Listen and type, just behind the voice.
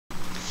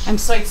I'm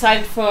so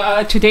excited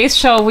for today's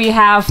show. We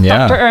have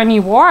Dr. Ernie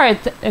Ward,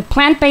 a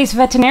plant-based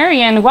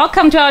veterinarian.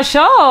 Welcome to our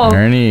show.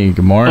 Ernie,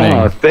 good morning.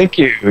 Oh, thank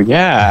you.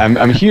 Yeah,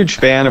 I'm a huge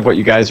fan of what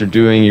you guys are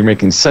doing. You're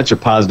making such a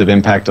positive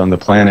impact on the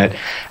planet,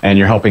 and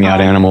you're helping out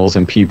animals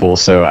and people.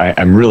 So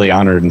I'm really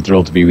honored and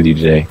thrilled to be with you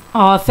today.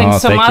 Oh, thank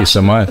you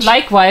so much.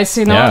 Likewise,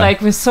 like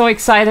we're so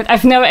excited.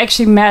 I've never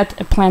actually met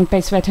a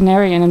plant-based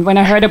veterinarian, and when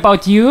I heard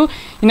about you,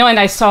 and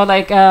I saw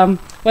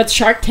what's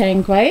Shark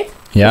Tank, right?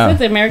 Yeah. Is it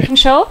the American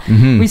show?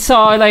 We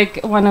saw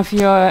one of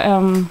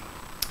your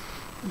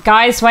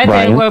guys, right?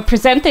 Brian. They were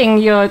presenting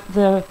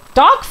the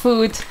dog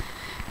food,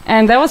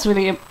 and that was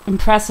really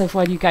impressive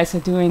what you guys are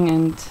doing.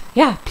 And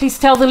please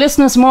tell the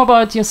listeners more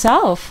about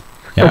yourself.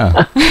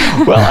 Yeah.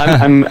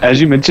 Well, I'm,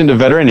 as you mentioned, a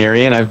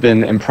veterinarian. I've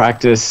been in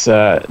practice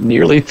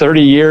nearly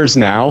 30 years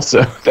now,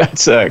 so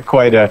that's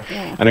quite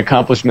an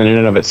accomplishment in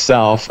and of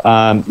itself.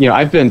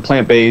 I've been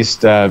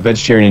plant-based,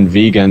 vegetarian, and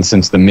vegan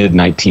since the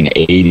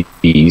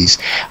mid-1980s.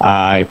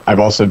 I've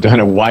also done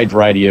a wide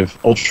variety of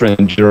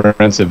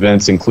ultra-endurance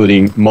events,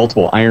 including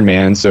multiple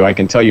Ironmans, so I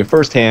can tell you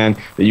firsthand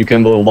that you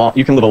can live a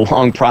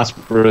long,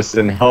 prosperous,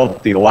 and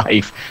healthy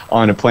life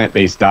on a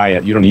plant-based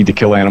diet. You don't need to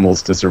kill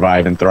animals to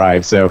survive and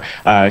thrive. So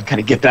kind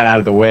of get that out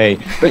of the way.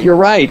 But you're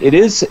right. It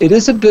is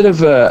a bit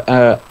of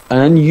an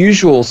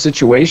unusual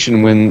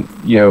situation when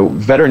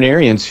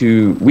veterinarians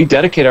who we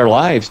dedicate our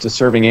lives to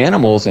serving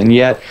animals, and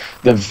yet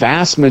the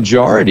vast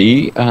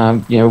majority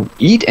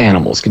eat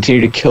animals,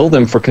 continue to kill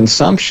them for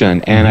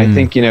consumption. And I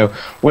think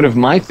one of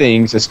my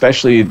things,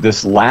 especially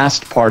this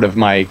last part of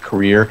my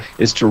career,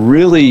 is to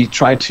really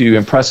try to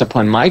impress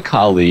upon my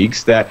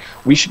colleagues that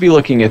we should be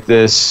looking at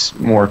this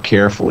more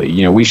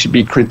carefully. We should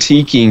be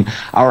critiquing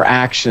our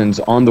actions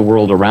on the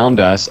world around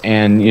us.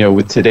 And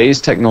with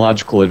today's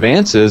technological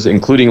advances,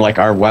 including like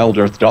our wild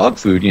earth dog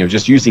food,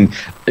 just using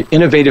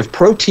innovative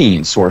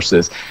protein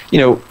sources,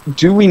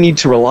 do we need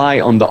to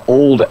rely on the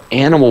old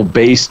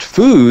animal-based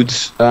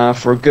foods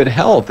for good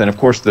health? And of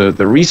course, the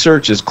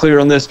research is clear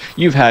on this.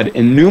 You've had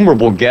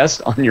innumerable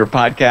guests on your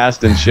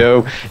podcast and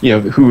show,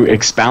 who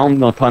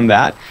expound upon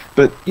that.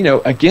 But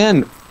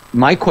again,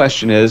 my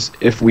question is,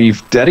 if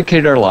we've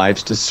dedicated our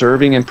lives to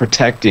serving and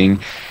protecting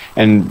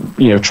and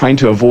trying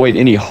to avoid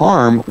any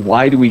harm,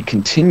 why do we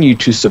continue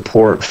to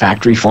support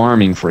factory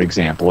farming, for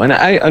example? And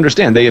I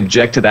understand they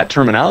object to that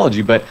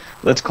terminology, but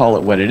let's call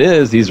it what it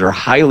is. These are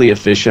highly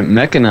efficient,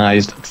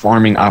 mechanized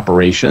farming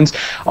operations.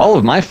 All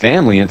of my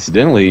family,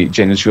 incidentally,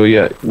 Jane and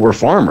Julia, were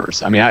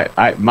farmers. I mean,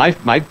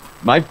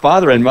 my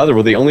father and mother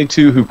were the only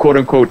two who, quote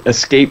unquote,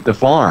 escaped the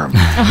farm.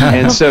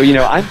 And so,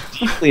 I'm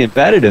deeply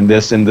embedded in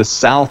this in the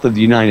south of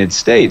the United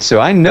States. So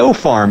I know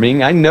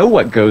farming. I know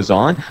what goes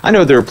on. I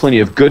know there are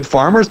plenty of good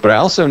farmers, but I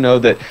also know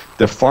that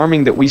the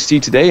farming that we see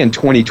today in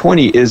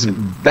 2020 is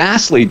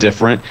vastly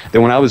different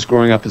than when I was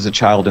growing up as a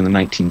child in the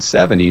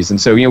 1970s.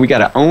 And so, we got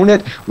to own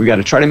it. We got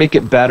to try to make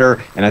it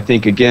better. And I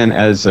think, again,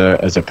 as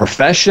a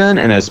profession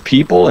and as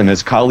people and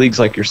as colleagues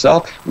like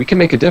yourself, we can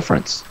make a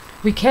difference.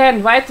 We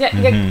can, right?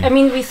 I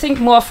mean, we think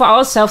more for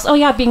ourselves. Oh,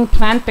 yeah, being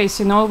plant-based,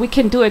 we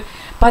can do it.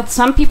 But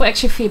some people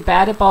actually feel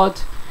bad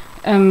about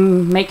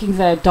making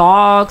their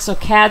dogs or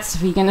cats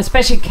vegan,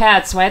 especially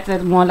cats, right?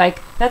 They're more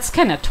like, that's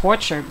kind of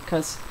torture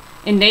because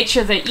in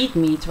nature they eat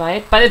meat,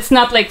 right? But it's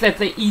not like that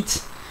they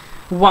eat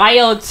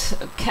wild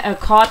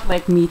caught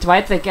like meat,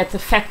 right? They get the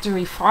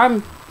factory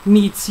farm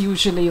meats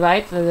usually,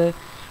 right?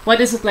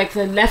 What is it, like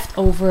the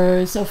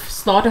leftovers of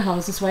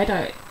slaughterhouses, right?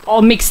 Are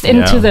all mixed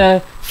into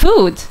the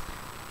food.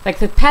 Like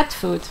the pet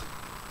food,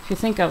 if you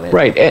think of it.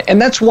 Right,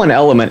 and that's one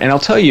element. And I'll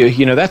tell you,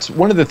 that's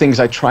one of the things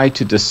I try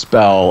to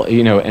dispel,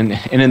 and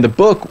in the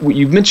book,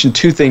 you've mentioned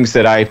two things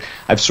that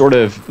I've sort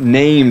of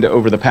named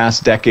over the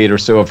past decade or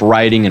so of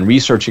writing and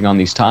researching on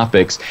these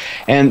topics.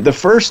 And the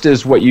first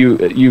is what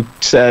you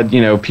said,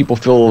 people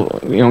feel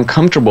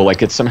uncomfortable,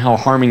 like it's somehow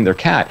harming their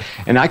cat.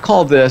 And I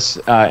call this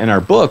in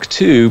our book,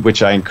 too,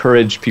 which I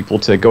encourage people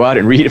to go out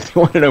and read if they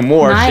want to know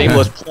more. Nice.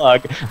 Shameless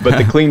plug, but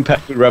the Clean Pet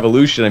Food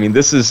Revolution. I mean,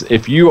 this is,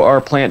 if you are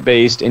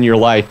plant-based in your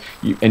life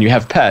and you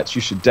have pets,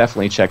 you should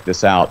definitely check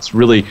this out. It's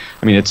really,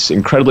 it's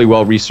incredibly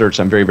well researched.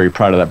 I'm very, very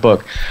proud of that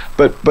book.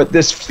 But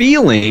this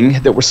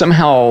feeling that we're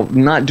somehow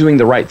not doing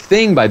the right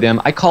thing by them,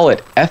 I call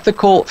it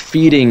ethical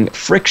feeding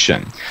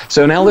friction.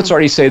 So now let's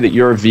already say that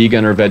you're a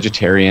vegan or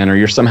vegetarian, or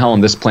you're somehow on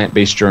this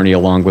plant-based journey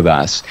along with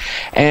us.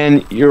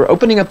 And you're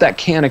opening up that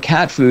can of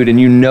cat food, and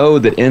you know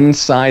that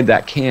inside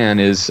that can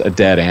is a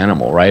dead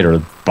animal, right? Or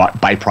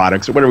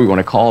byproducts, or whatever we want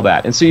to call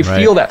that. And so you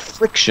feel that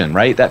friction,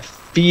 right? That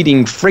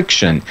feeding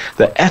friction,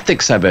 the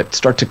ethics of it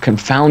start to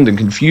confound and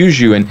confuse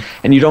you, and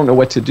you don't know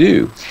what to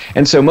do.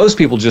 And so most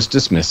people just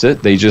dismiss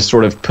it. They just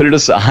sort of put it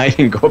aside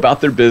and go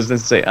about their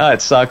business and say,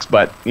 it sucks,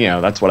 but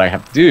that's what I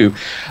have to do.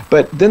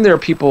 But then there are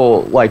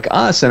people like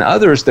us and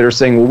others that are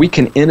saying, well, we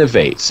can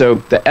innovate. So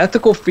the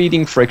ethical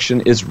feeding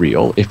friction is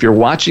real. If you're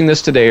watching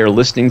this today or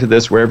listening to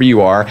this wherever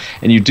you are,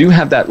 and you do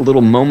have that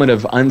little moment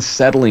of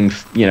unsettling,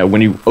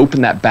 when you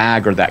open that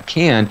bag or that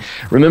can,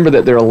 remember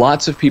that there are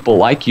lots of people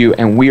like you,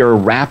 and we are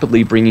rapidly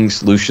rapidly bringing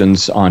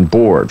solutions on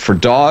board. For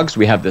dogs,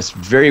 we have this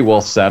very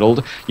well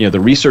settled. The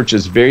research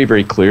is very,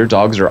 very clear.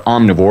 Dogs are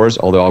omnivores,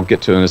 although I'll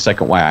get to in a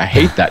second why I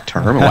hate that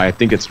term and why I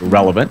think it's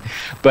irrelevant.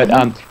 But,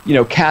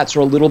 cats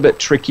are a little bit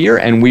trickier,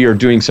 and we are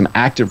doing some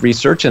active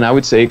research, and I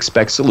would say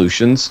expect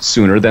solutions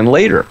sooner than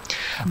later.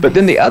 But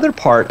then the other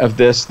part of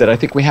this that I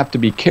think we have to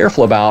be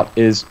careful about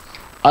is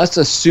us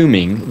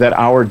assuming that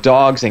our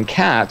dogs and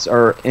cats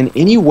are in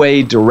any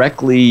way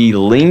directly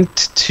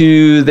linked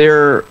to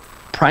their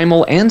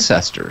primal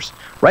ancestors,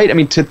 right? I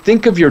mean, to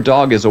think of your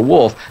dog as a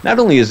wolf, not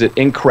only is it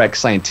incorrect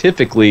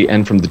scientifically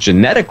and from the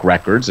genetic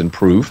records and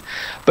proof,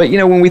 but,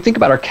 when we think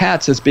about our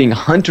cats as being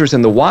hunters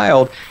in the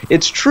wild,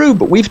 it's true,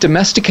 but we've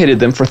domesticated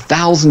them for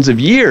thousands of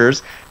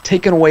years,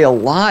 taken away a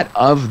lot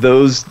of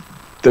those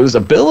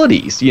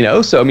abilities,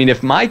 So, I mean,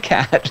 if my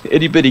cat,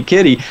 itty bitty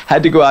kitty,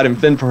 had to go out and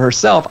fend for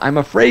herself, I'm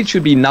afraid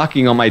she'd be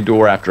knocking on my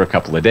door after a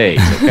couple of days,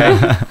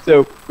 okay?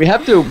 So we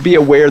have to be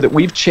aware that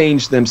we've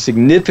changed them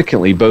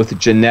significantly, both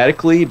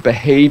genetically,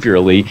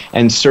 behaviorally,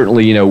 and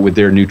certainly, with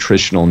their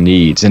nutritional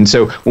needs. And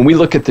so when we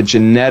look at the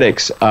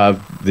genetics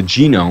of the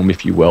genome,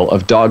 if you will,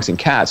 of dogs and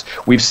cats,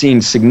 we've seen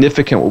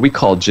significant what we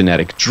call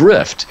genetic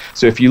drift.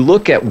 So if you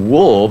look at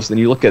wolves and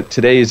you look at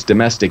today's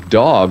domestic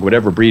dog,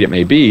 whatever breed it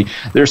may be,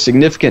 there's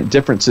significant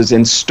differences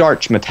in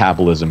starch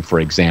metabolism,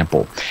 for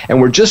example. And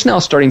we're just now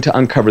starting to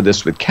uncover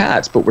this with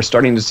cats, but we're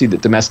starting to see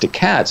that domestic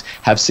cats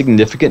have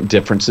significant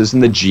differences in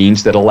the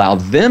genes that allow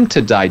them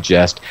to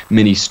digest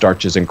many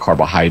starches and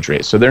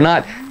carbohydrates. So they're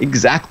not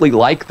exactly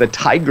like the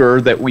tiger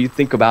that we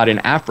think about in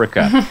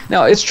Africa.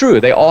 Now, it's true,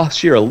 they all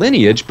share a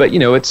lineage, but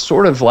it's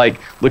sort of like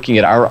looking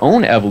at our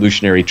own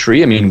evolutionary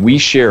tree. I mean, we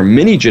share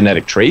many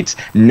genetic traits.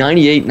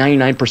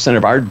 99%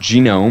 of our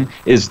genome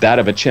is that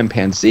of a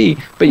chimpanzee,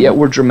 but yet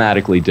we're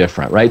dramatically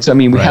different, right? So, I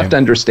mean, we have to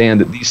understand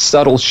that these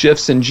subtle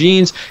shifts in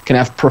genes can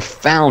have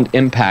profound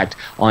impact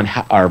on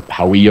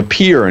how we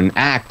appear and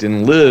act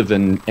and live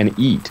and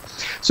eat.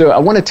 So I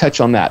want to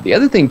touch on that. The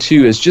other thing,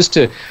 too, is just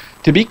to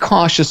be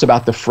cautious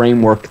about the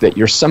framework that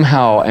you're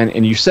somehow,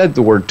 and you said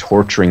the word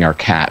torturing our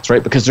cats,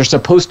 right? Because they're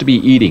supposed to be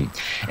eating.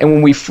 And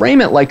when we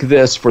frame it like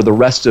this for the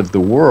rest of the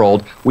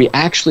world, we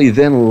actually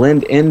then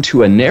lend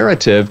into a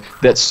narrative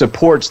that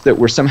supports that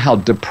we're somehow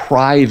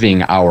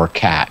depriving our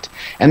cat.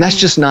 And that's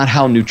just not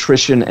how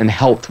nutrition and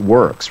health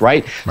works,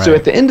 right? So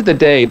at the end of the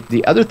day,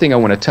 the other thing I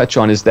want to touch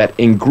on is that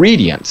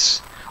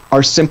ingredients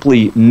are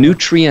simply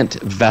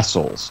nutrient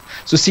vessels.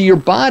 So see, your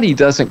body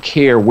doesn't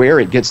care where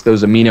it gets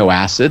those amino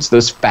acids,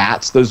 those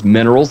fats, those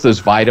minerals, those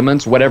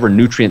vitamins, whatever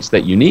nutrients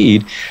that you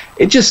need.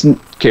 It just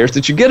cares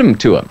that you get them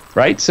to them,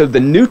 right? So the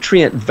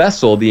nutrient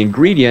vessel, the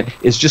ingredient,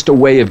 is just a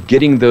way of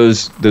getting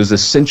those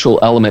essential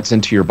elements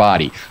into your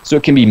body. So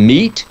it can be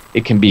meat,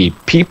 it can be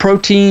pea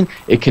protein,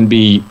 it can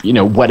be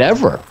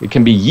whatever. It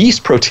can be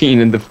yeast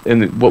protein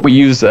in what we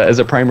use as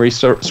a primary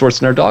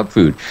source in our dog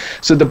food.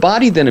 So the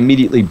body then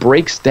immediately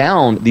breaks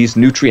down these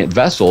nutrient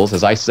vessels.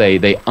 As I say,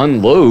 they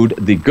unload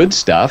the good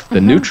stuff,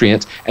 the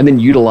nutrients, and then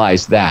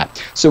utilize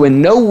that. So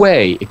in no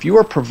way, if you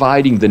are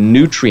providing the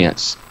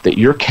nutrients that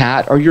your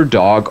cat or your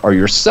dog or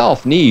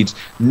yourself needs,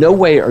 no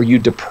way are you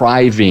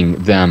depriving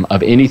them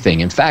of anything.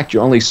 In fact,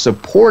 you're only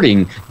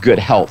supporting good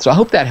health. So I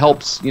hope that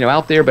helps,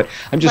 out there, but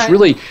I'm just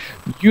really,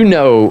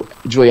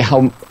 Julia,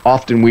 how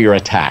often we are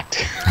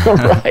attacked,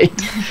 right?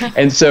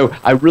 And so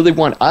I really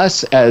want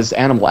us as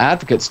animal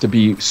advocates to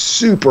be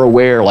super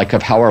aware,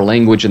 of how our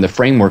language and the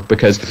framework,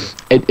 because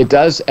it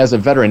does, as a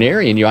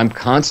veterinarian, I'm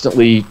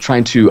constantly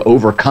trying to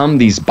overcome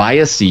these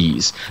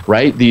biases,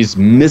 right? These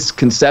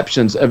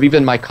misconceptions of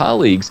even my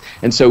colleagues.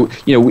 And so,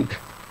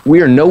 we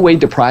are no way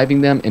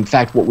depriving them. In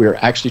fact, what we're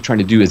actually trying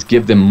to do is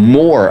give them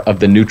more of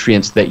the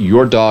nutrients that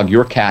your dog,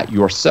 your cat,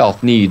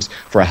 yourself needs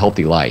for a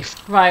healthy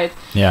life. Right.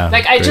 Yeah.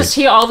 I just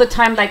hear all the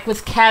time,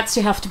 with cats,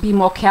 you have to be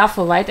more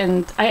careful, right?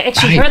 And I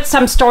actually heard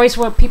some stories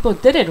where people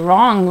did it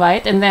wrong,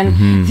 right? And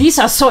then these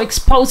are so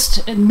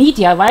exposed in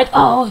media, right?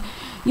 Oh,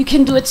 you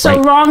can do it so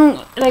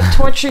wrong,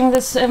 torturing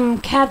this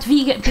cat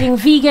being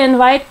vegan,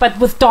 right? But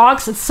with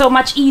dogs, it's so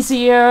much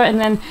easier. And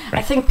then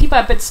I think people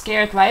are a bit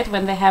scared, right,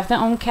 when they have their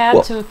own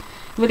cat to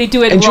really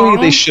do it wrong. And Julia,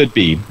 they should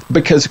be,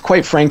 because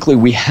quite frankly,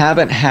 we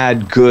haven't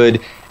had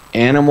good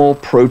animal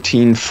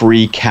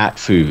protein-free cat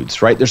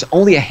foods, right? There's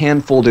only a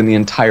handful in the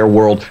entire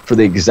world for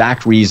the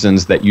exact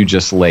reasons that you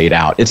just laid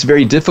out. It's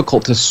very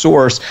difficult to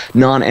source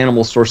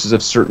non-animal sources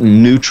of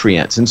certain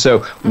nutrients. And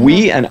so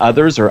we and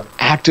others are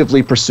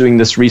actively pursuing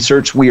this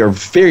research. We are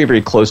very,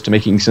 very close to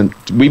making some,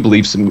 we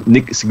believe, some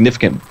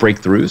significant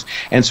breakthroughs.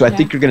 And so I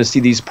think you're going to see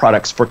these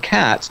products for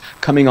cats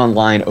coming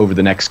online over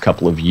the next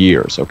couple of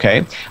years,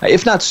 okay?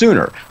 If not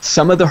sooner.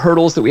 Some of the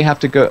hurdles that we have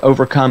to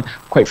overcome,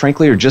 quite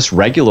frankly, are just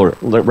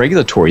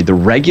regulatory. The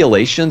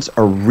regulations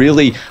are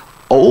really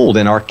old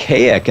and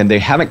archaic, and they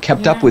haven't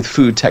kept up with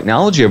food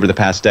technology over the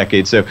past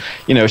decade. So,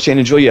 Shane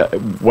and Julia,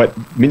 what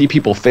many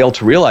people fail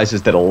to realize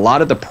is that a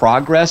lot of the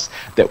progress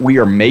that we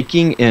are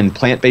making in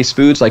plant-based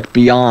foods like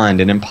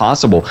Beyond and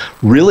Impossible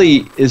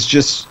really is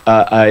just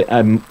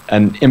an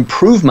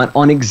improvement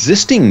on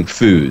existing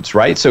foods,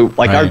 right? So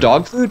our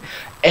dog food,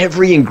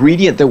 every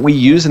ingredient that we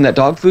use in that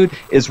dog food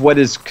is what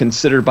is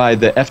considered by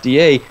the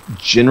FDA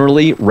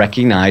generally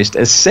recognized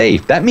as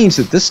safe. That means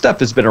that this stuff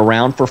has been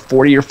around for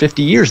 40 or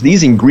 50 years.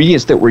 These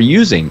ingredients that we're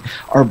using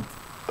are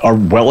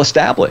well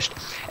established.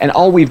 And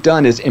all we've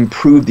done is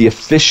improve the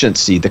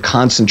efficiency, the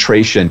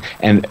concentration,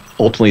 and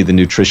ultimately the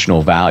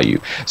nutritional value.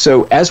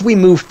 So as we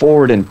move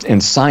forward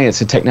in science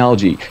and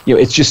technology,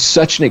 it's just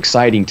such an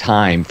exciting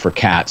time for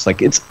cats.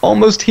 Like, it's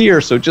almost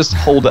here, so just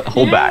hold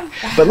back.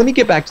 But let me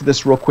get back to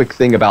this real quick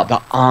thing about the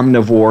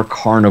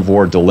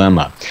omnivore-carnivore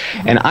dilemma.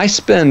 And I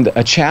spend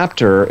a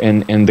chapter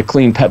in the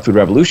Clean Pet Food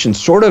Revolution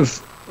sort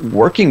of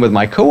working with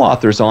my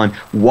co-authors on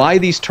why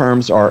these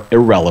terms are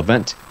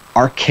irrelevant,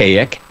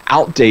 archaic,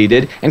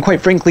 outdated, and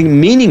quite frankly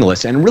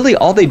meaningless. And really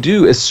all they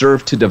do is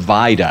serve to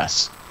divide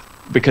us,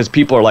 because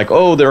people are like,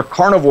 oh, they're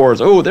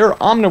carnivores, oh, they're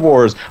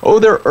omnivores, oh,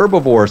 they're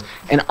herbivores.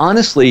 And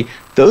honestly,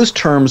 those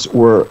terms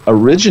were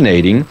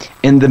originating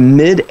in the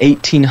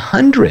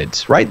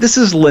mid-1800s, right? This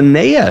is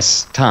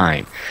Linnaeus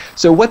time.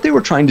 So what they were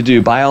trying to do,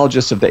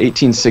 biologists of the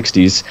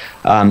 1860s,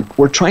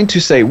 were trying to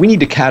say, we need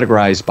to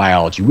categorize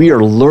biology. We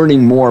are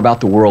learning more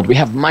about the world. We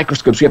have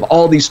microscopes. We have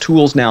all these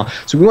tools now.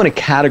 So we want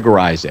to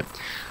categorize it.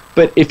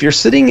 But if you're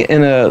sitting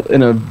in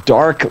a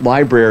dark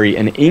library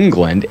in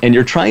England and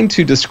you're trying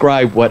to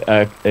describe what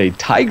a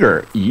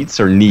tiger eats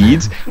or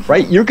needs,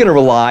 right, you're going to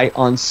rely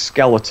on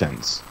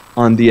skeletons,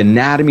 on the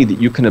anatomy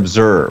that you can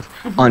observe,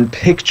 on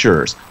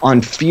pictures, on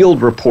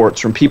field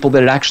reports from people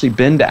that had actually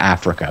been to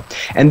Africa.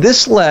 And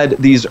this led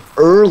these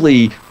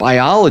early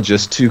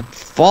biologists to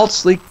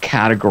falsely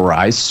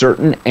categorize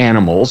certain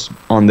animals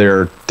on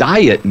their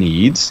diet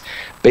needs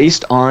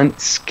based on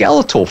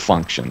skeletal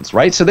functions,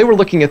 right? So they were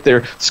looking at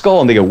their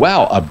skull and they go,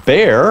 wow, a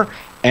bear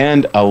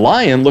and a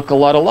lion look a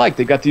lot alike.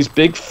 They got these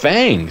big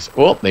fangs.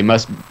 Well, they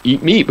must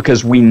eat meat,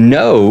 because we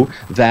know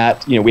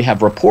that, we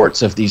have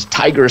reports of these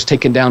tigers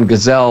taking down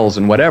gazelles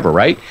and whatever,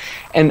 right?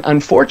 And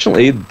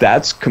unfortunately,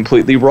 that's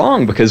completely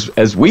wrong, because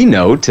as we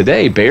know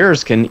today,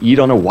 bears can eat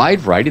on a wide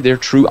variety. They're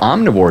true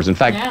omnivores. In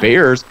fact,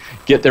 bears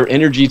get their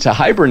energy to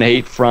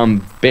hibernate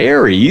from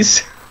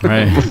berries.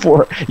 Right.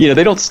 Before,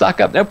 they don't stock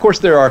up. Now, of course,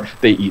 they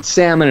eat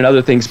salmon and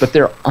other things, but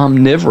they're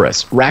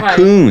omnivorous.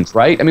 Raccoons,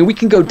 right? I mean, we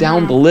can go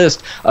down the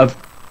list of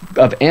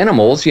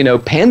animals,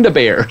 panda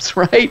bears,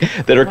 right,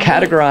 that are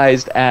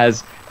categorized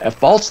as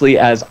falsely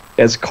as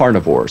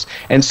carnivores.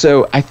 And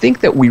so I think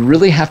that we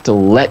really have to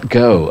let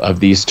go of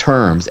these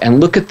terms and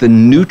look at the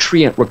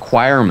nutrient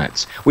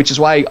requirements, which is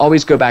why I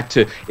always go back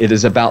to, it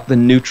is about the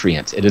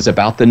nutrients. It is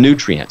about the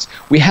nutrients.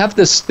 We have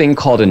this thing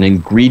called an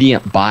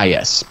ingredient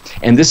bias,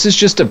 and this is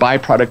just a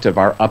byproduct of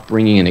our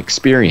upbringing and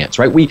experience,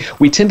 right?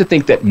 We tend to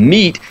think that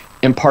meat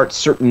imparts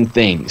certain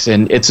things,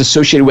 and it's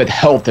associated with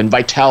health and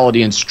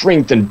vitality and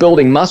strength and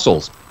building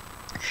muscles.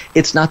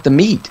 It's not the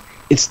meat.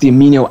 It's the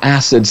amino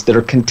acids that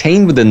are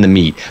contained within the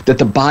meat that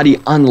the body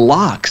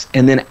unlocks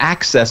and then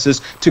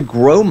accesses to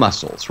grow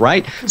muscles,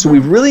 right? So we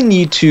really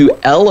need to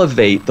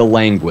elevate the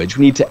language.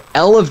 We need to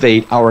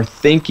elevate our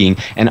thinking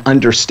and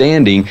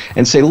understanding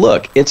and say,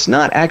 look, it's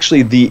not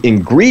actually the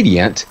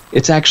ingredient,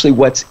 it's actually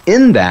what's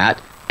in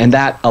that, and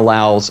that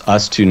allows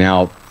us to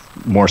now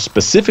more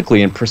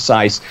specifically and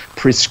precise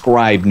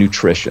prescribe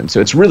nutrition.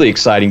 So it's really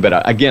exciting,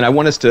 but again, I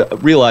want us to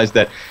realize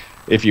that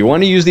if you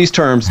want to use these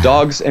terms,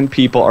 dogs and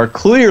people are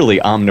clearly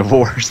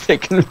omnivores. They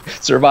can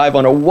survive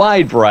on a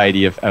wide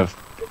variety of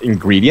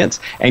ingredients,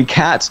 and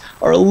cats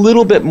are a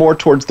little bit more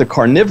towards the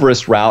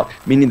carnivorous route,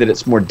 meaning that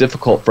it's more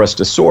difficult for us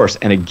to source.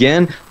 And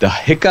again, the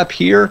hiccup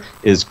here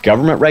is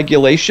government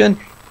regulation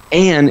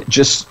and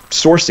just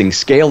sourcing,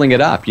 scaling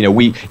it up.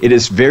 It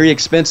is very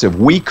expensive.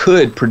 We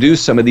could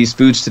produce some of these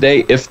foods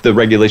today if the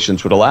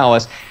regulations would allow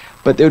us,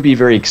 but they would be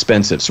very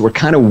expensive. So we're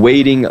kind of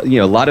waiting.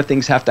 A lot of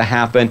things have to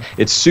happen.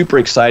 It's super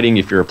exciting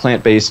if you're a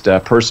plant-based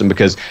person,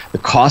 because the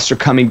costs are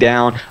coming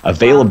down,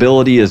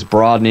 availability is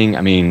broadening.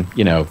 I mean,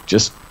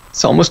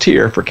 it's almost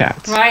here for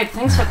cats. Right.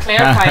 Thanks for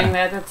clarifying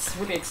that. That's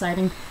really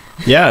exciting.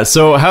 Yeah.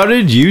 So how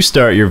did you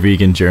start your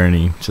vegan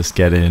journey? Just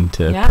get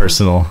into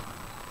personal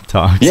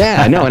talks.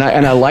 Yeah, no,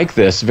 and I like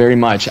this very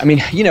much. I mean,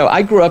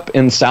 I grew up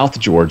in South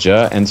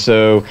Georgia, and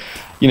so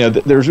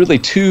there's really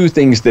two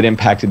things that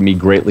impacted me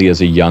greatly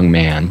as a young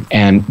man.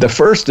 And the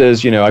first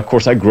is, of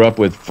course, I grew up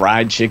with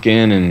fried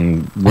chicken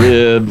and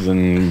ribs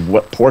and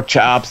pork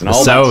chops and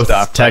all that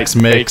stuff.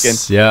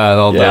 Tex-Mex,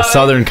 all the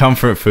Southern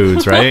comfort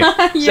foods, right?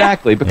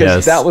 Exactly,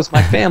 because that was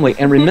my family.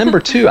 And remember,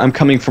 too, I'm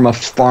coming from a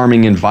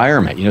farming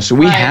environment, so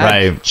we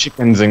had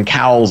chickens and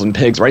cows and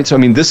pigs, right? So, I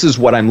mean, this is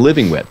what I'm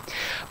living with.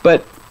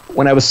 But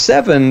when I was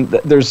 7,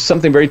 there's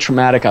something very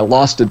traumatic. I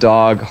lost a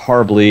dog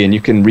horribly, and you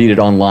can read it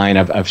online.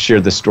 I've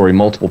shared this story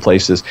multiple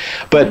places.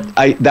 But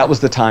that was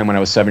the time when I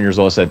was 7 years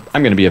old. I said,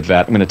 I'm going to be a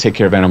vet. I'm going to take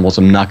care of animals.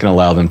 I'm not going to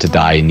allow them to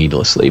die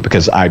needlessly,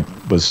 because I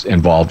was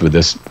involved with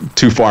this.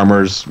 2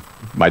 farmers,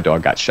 my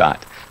dog got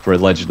shot for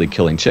allegedly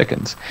killing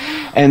chickens.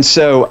 And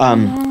so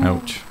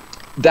ouch.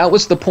 that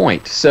was the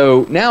point.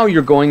 So now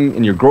you're going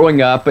and you're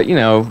growing up, but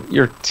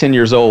you're 10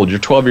 years old, you're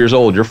 12 years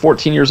old, you're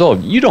 14 years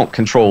old. You don't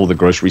control the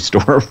grocery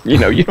store.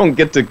 You don't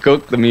get to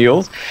cook the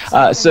meals.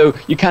 So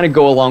you kind of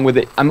go along with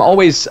it. I'm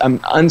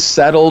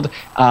unsettled.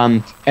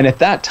 And at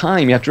that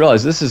time, you have to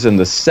realize this is in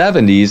the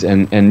 70s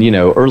and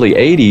early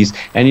 80s.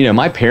 And,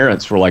 my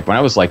parents were like, when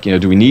I was like,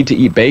 do we need to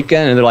eat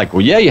bacon? And they're like,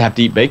 well, yeah, you have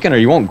to eat bacon or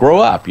you won't grow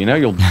up.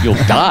 You'll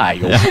die.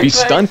 You'll be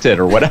stunted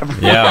or whatever.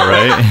 Yeah,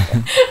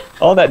 right.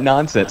 All that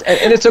nonsense.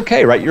 And it's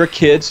okay, right? You're a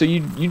kid, so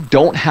you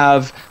don't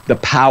have the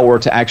power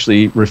to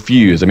actually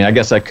refuse. I mean, I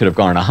guess I could have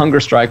gone on a hunger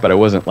strike, but I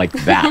wasn't like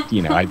that.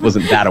 I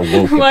wasn't that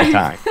awoke at the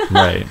time.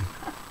 Right.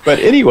 But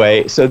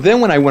anyway, so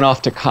then when I went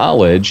off to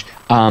college,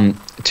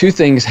 two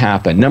things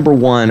happened. Number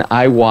one,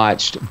 I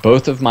watched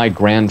both of my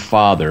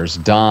grandfathers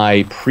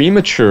die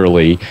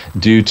prematurely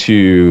due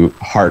to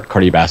heart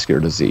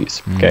cardiovascular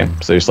disease. Okay,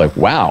 so it's like,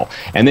 wow.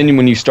 And then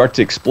when you start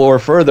to explore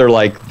further,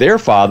 like their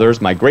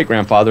fathers, my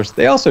great-grandfathers,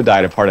 they also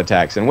died of heart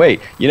attacks. And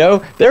wait,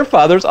 their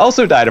fathers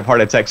also died of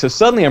heart attacks. So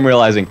suddenly I'm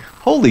realizing,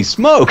 holy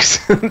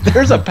smokes,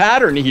 there's a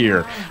pattern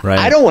here. Right.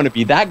 I don't want to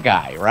be that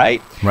guy,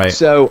 right? Right.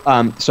 So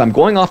I'm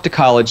going off to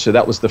college, so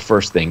that was the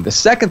first thing. The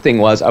second thing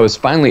was I was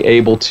finally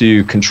able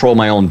to control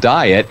my own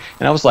diet,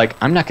 and I was like,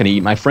 I'm not going to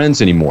eat my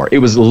friends anymore. It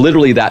was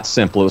literally that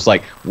simple. It was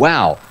like,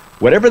 wow,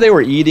 whatever they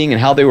were eating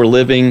and how they were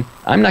living,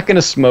 I'm not going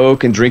to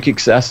smoke and drink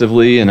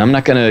excessively, and I'm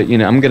not going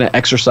to, I'm going to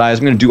exercise.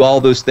 I'm going to do all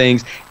those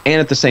things,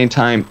 and at the same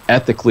time,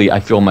 ethically, I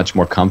feel much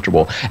more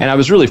comfortable. And I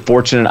was really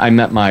fortunate. I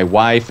met my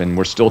wife, and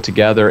we're still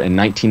together in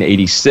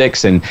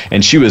 1986,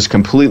 and she was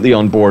completely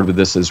on board with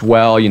this as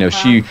well.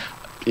 Wow.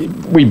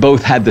 We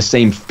both had the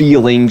same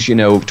feelings,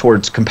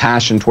 towards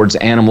compassion, towards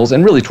animals,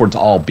 and really towards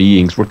all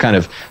beings. We're kind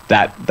of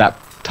that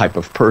type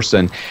of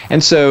person.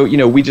 And so,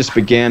 we just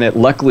began it.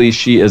 Luckily,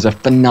 she is a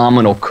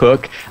phenomenal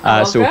cook.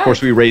 So, of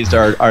course, we raised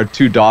our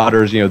two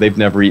daughters. They've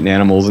never eaten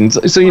animals. And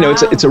so, wow.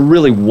 It's a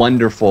really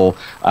wonderful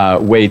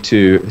way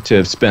to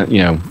have spent,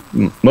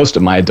 most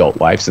of my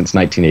adult life since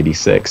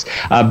 1986.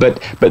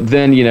 But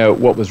then,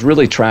 what was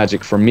really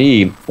tragic for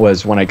me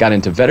was when I got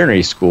into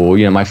veterinary school,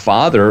 my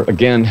father,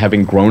 again,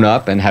 having grown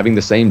up and having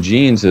the same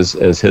genes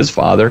as his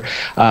father,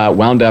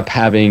 wound up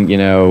having,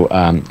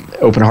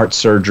 open heart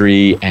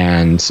surgery.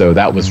 And so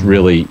that was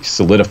really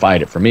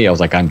solidified it for me. I was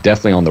like, I'm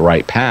definitely on the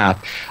right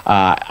path.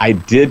 I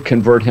did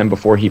convert him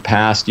before he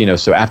passed,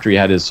 so after he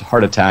had his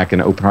heart attack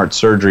and open heart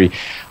surgery,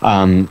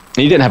 he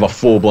didn't have a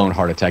full-blown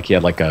heart attack. He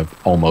had like a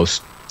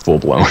almost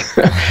full-blown.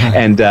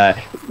 And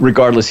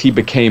regardless, he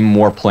became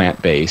more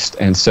plant-based.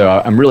 And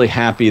so I'm really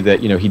happy that,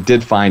 he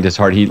did find his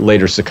heart. He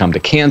later succumbed to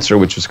cancer,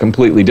 which was a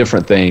completely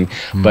different thing.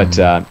 But,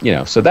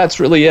 so that's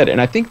really it.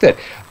 And I think that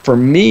for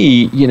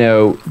me,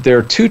 there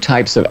are two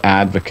types of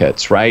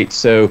advocates, right?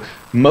 So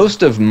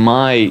most of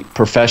my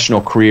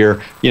professional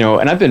career,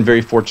 and I've been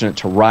very fortunate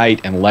to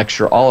write and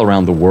lecture all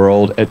around the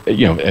world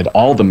at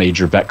all the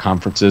major vet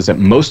conferences at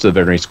most of the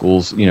veterinary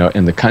schools,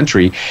 in the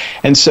country.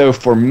 And so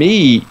for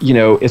me,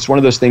 it's one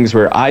of those things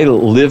where I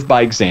live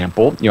by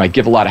example. I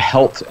give a lot of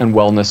health and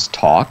wellness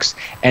talks,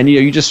 and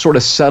you just sort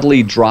of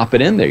subtly drop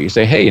it in there. You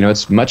say, hey,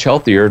 it's much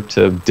healthier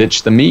to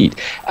ditch the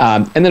meat.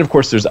 And then of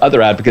course there's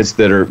other advocates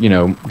that are,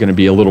 going to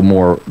be a little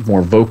more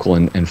vocal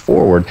and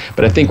forward.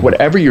 But I think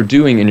whatever you're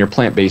doing in your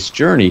plant-based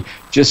journey,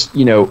 just,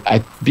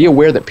 be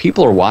aware that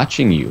people are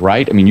watching you,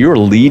 right? I mean, you're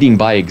leading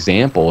by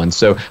example. And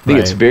so I think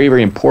it's very,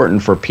 very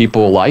important for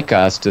people like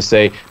us to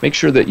say, make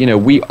sure that,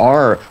 we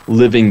are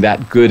living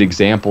that good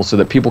example so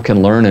that people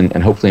can learn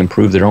and hopefully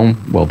improve their own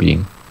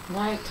well-being.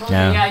 Right, totally.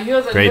 Yeah,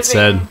 you're the great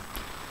said.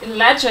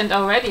 Legend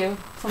already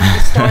from the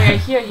story I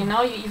hear, you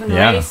even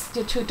raised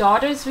your two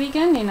daughters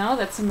vegan,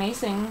 that's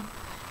amazing.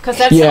 Because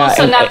that's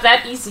also not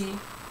that easy.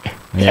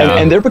 Yeah.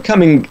 And they're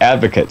becoming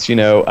advocates,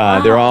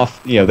 they're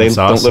off, they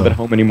don't live at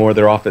home anymore,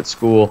 they're off at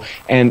school,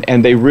 and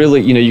they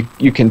really,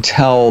 you can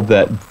tell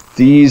that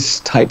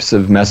these types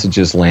of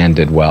messages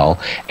landed well.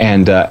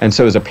 And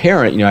so as a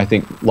parent, I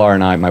think Laura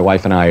and I, my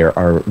wife and I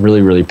are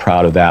really, really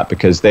proud of that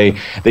because they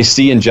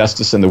see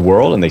injustice in the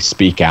world and they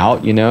speak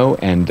out,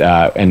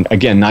 and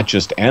again, not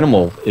just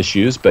animal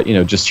issues, but,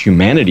 just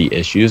humanity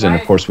issues. And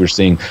of course, we're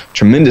seeing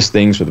tremendous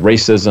things with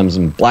racism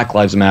and Black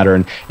Lives Matter.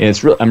 And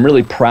I'm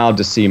really proud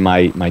to see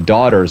my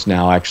daughters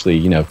now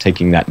actually,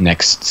 taking that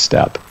next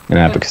step in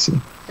advocacy.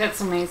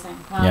 That's amazing.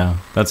 Wow. Yeah,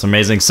 that's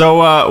amazing.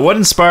 So what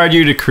inspired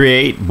you to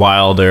create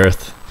Wild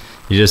Earth?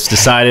 You just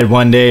decided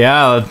one day,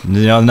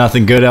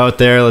 nothing good out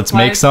there, let's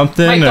make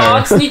something? My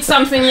dogs need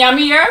something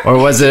yummier. Or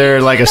was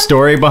there like a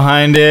story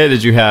behind it?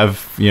 Did you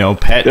have,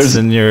 pets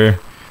and you're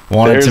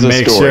wanted to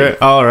make sure?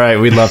 All right,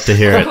 we'd love to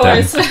hear it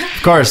then.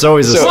 Of course,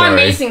 always a story. More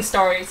amazing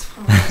stories.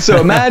 So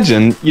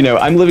imagine,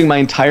 I'm living my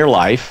entire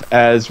life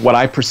as what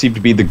I perceive to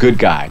be the good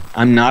guy.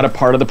 I'm not a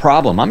part of the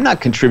problem. I'm not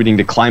contributing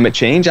to climate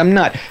change. I'm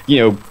not,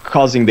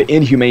 causing the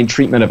inhumane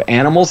treatment of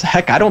animals.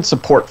 Heck, I don't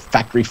support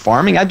factory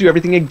farming. I do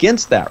everything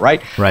against that,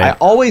 right? I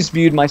always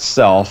viewed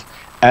myself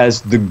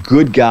as the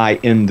good guy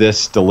in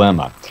this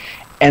dilemma.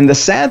 And the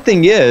sad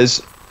thing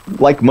is,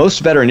 like most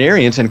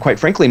veterinarians and quite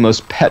frankly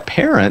most pet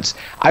parents,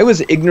 I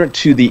was ignorant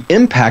to the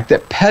impact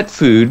that pet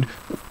food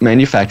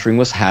manufacturing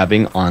was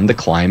having on the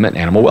climate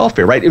and animal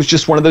welfare, right? It was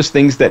just one of those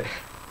things that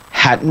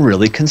hadn't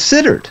really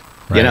considered,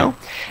 you know?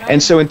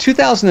 And so in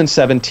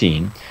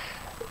 2017,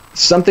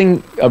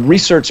 a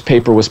research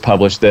paper was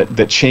published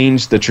that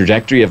changed the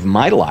trajectory of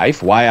my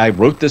life, why I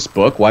wrote this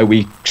book, why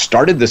we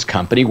started this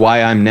company,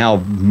 why I'm now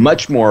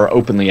much more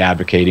openly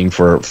advocating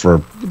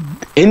for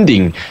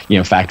ending,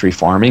 factory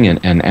farming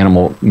and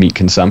animal meat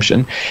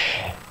consumption.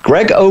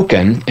 Greg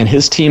Oken and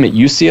his team at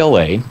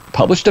UCLA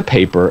published a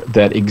paper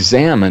that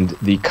examined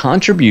the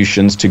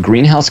contributions to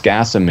greenhouse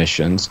gas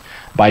emissions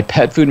by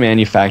pet food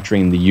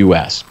manufacturing in the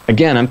U.S.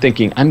 Again, I'm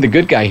thinking, I'm the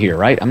good guy here,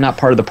 right? I'm not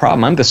part of the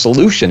problem. I'm the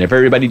solution. If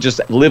everybody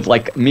just lived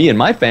like me and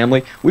my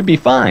family, we'd be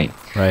fine.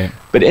 Right.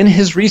 But in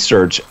his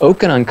research,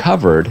 Oken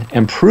uncovered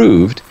and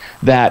proved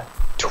that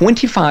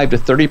 25 to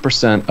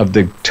 30% of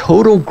the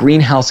total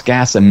greenhouse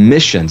gas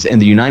emissions in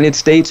the United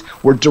States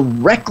were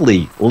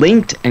directly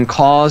linked and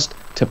caused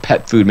to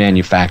pet food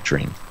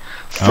manufacturing.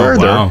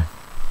 Further,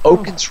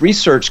 Oken's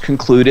research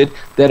concluded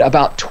that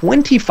about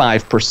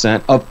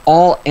 25% of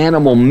all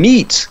animal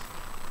meats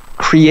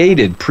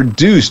created,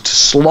 produced,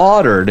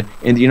 slaughtered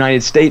in the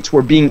United States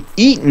were being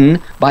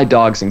eaten by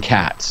dogs and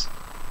cats.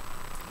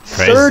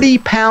 Crazy. 30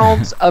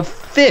 pounds of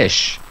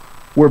fish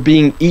were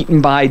being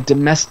eaten by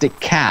domestic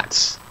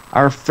cats,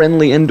 our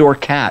friendly indoor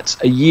cats,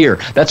 a year.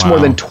 That's more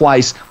than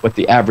twice what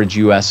the average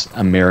U.S.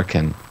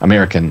 American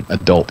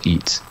adult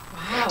eats.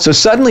 So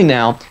suddenly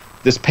now,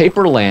 this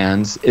paper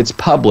lands, it's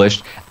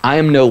published, I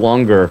am no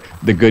longer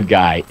the good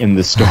guy in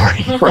the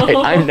story, right?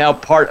 I'm now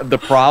part of the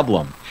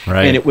problem.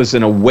 Right. And it was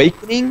an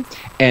awakening,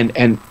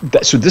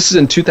 so this is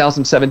in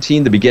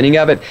 2017, the beginning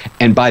of it,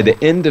 and by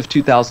the end of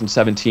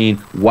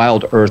 2017,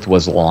 Wild Earth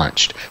was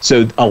launched.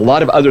 So a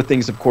lot of other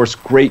things, of course,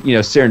 great,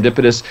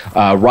 serendipitous.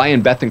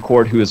 Ryan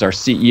Bethencourt, who is our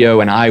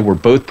CEO, and I were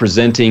both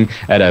presenting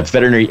at a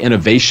veterinary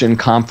innovation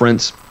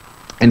conference.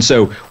 And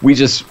so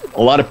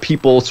a lot of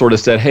people sort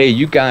of said, hey,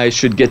 you guys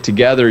should get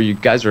together. You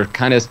guys are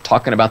kind of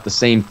talking about the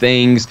same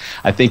things.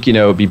 I think,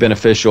 it'd be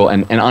beneficial.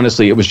 And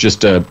honestly, it was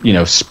just a,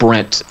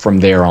 sprint from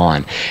there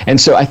on. And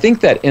so I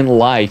think that in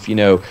life,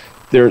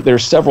 there are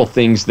several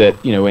things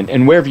that,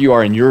 and wherever you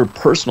are in your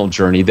personal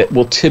journey that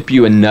will tip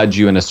you and nudge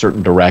you in a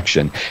certain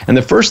direction. And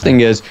the first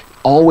thing is,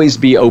 always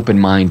be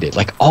open-minded,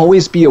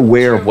 always be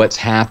aware of what's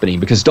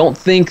happening, because don't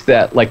think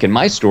that, like in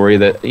my story,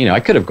 that, I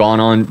could have gone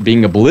on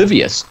being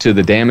oblivious to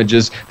the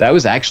damages that I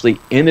was actually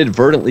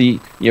inadvertently,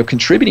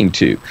 contributing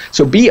to.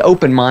 So be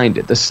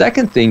open-minded. The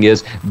second thing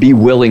is be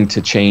willing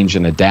to change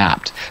and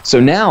adapt. So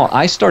now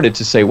I started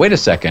to say, wait a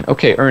second,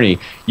 okay, Ernie,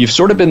 you've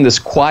sort of been this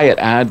quiet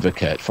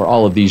advocate for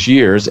all of these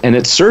years, and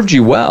it served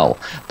you well,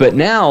 but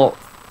now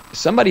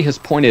somebody has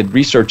pointed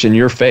research in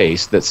your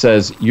face that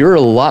says you're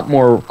a lot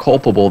more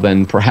culpable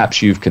than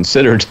perhaps you've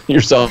considered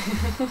yourself.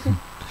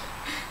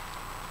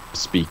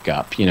 Speak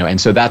up,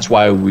 and so that's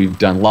why we've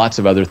done lots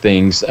of other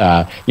things,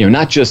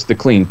 not just the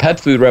clean pet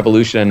food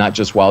revolution and not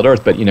just Wild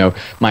Earth, but,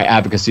 my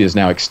advocacy is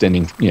now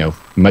extending,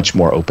 much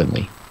more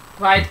openly.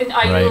 Right. And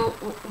are you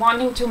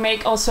wanting to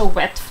make also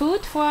wet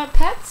food for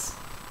pets?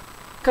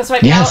 Because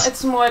right now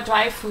it's more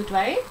dry food,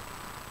 right?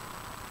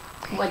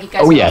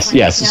 Yes.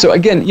 Yeah. So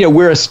again,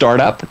 we're a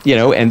startup,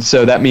 and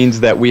so that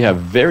means that we have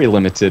very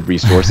limited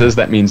resources.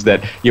 That means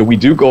that, we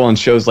do go on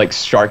shows like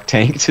Shark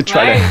Tank to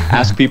try to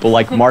ask people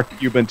like Mark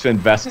Cuban to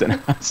invest in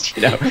us,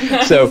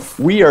 Nice. So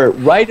we are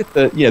right at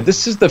the,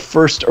 this is the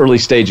first early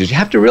stages. You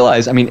have to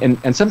realize,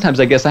 and sometimes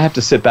I guess I have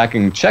to sit back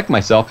and check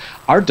myself.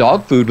 Our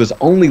dog food was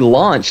only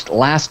launched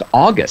last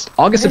August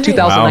of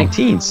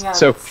 2019. Wow.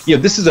 So,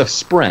 this is a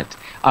sprint.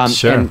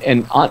 Sure.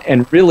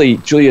 And really,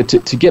 Julia,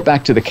 to get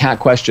back to the cat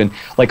question,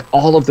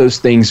 all of those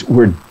things,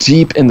 we're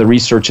deep in the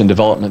research and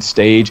development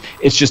stage.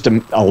 It's just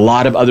a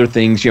lot of other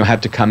things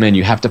have to come in.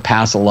 You have to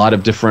pass a lot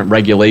of different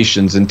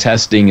regulations and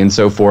testing and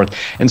so forth.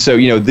 And so,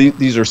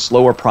 these are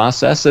slower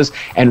processes,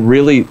 and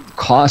really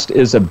cost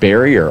is a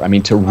barrier.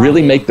 To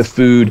really make the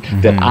food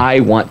that I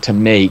want to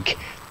make,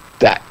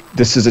 that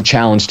this is a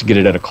challenge to get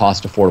it at a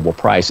cost affordable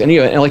price. And,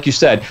 and like you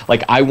said,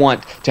 I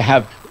want to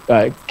have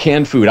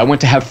canned food. I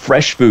want to have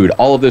fresh food.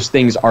 All of those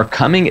things are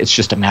coming. It's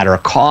just a matter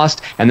of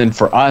cost. And then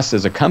for us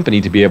as a company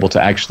to be able to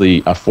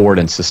actually afford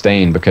and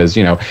sustain, because,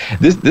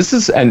 this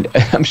is, and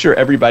I'm sure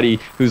everybody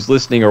who's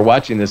listening or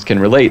watching this can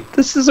relate,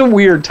 this is a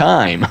weird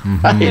time.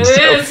 Right? It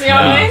is,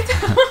 right?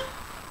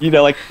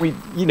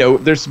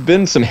 There's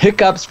been some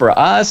hiccups for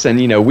us, and,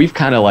 we've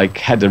kind of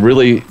had to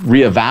really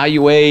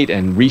reevaluate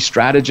and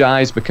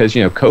re-strategize because,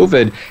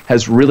 COVID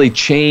has really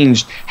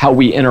changed how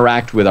we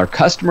interact with our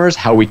customers,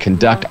 how we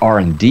conduct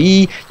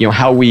R&D,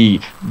 how we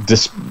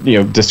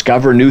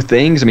discover new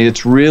things.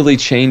 It's really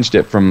changed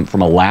it from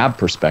a lab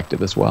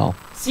perspective as well.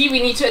 See, we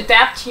need to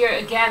adapt here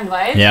again,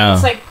 right? Yeah.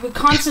 It's we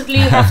constantly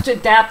have to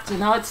adapt,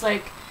 It's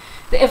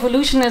the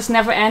evolution is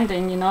never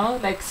ending, you know?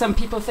 Like some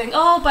people think,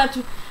 oh, but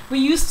we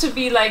used to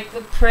be like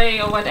the prey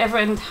or whatever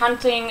and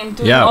hunting and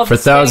doing all for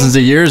these thousands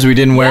things. of years we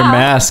didn't wear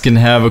masks and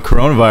have a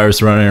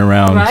coronavirus running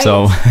around. Right.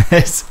 So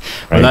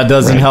but that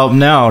doesn't help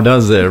now,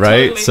 does it?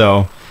 Right? Totally.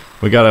 So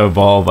we got to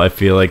evolve. I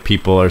feel like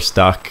people are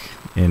stuck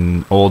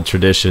in old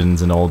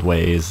traditions and old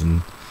ways,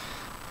 and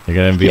they're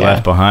going to be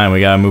left behind.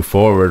 We got to move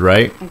forward,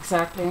 right?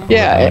 Exactly.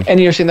 Yeah, and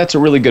you're saying that's a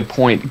really good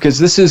point, because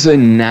this is a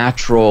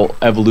natural,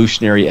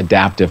 evolutionary,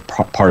 adaptive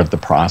part of the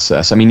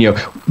process. I mean, you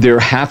know, there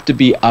have to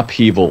be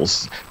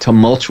upheavals,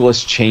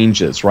 tumultuous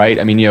changes, right?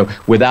 I mean, you know,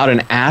 without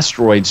an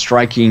asteroid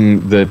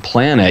striking the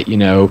planet, you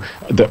know,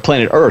 the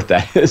planet Earth,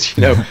 that is,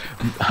 you know,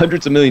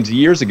 hundreds of millions of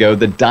years ago,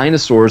 the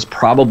dinosaurs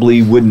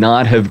probably would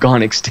not have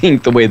gone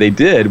extinct the way they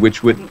did,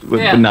 which would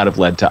not have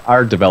led to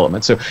our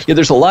development. So, yeah,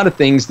 there's a lot of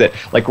things that,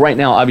 like right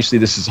now, obviously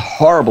this is a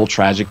horrible,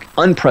 tragic,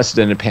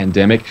 unprecedented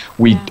pandemic.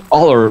 We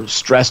all are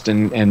stressed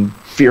and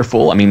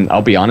fearful. I mean,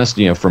 I'll be honest,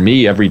 you know, for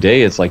me, every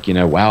day it's like, you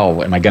know,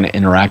 wow, am I going to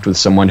interact with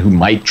someone who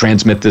might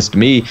transmit this to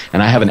me?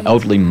 And I have an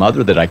elderly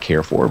mother that I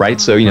care for,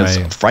 right? So, you know,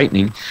 it's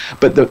frightening.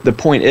 But the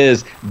point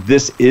is,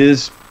 this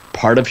is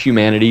part of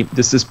humanity.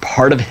 This is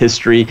part of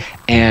history.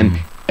 And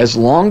as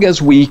long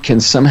as we can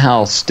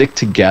somehow stick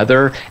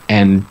together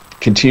and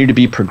continue to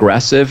be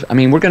progressive, I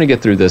mean, we're going to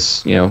get through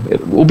this. You know,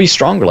 we'll be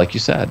stronger, like you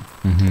said.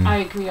 I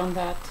agree on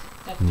that.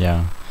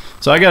 Yeah.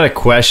 So I got a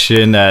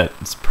question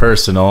that's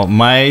personal.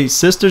 My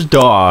sister's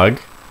dog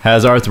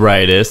has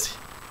arthritis.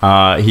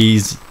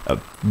 He's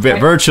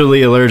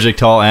virtually allergic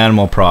to all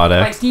animal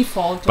products. By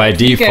default. By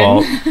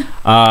default.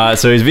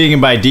 So he's vegan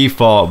by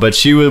default. But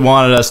she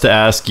wanted us to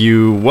ask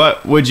you,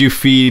 what would you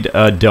feed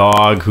a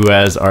dog who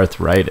has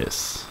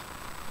arthritis?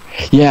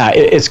 Yeah,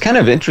 it's kind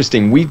of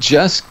interesting. We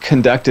just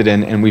conducted,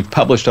 and we've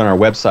published on our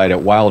website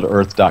at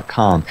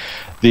wildearth.com,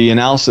 the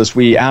analysis.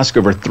 We asked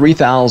over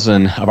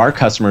 3,000 of our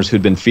customers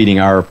who'd been feeding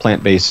our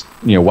plant-based,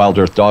 you know, Wild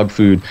Earth dog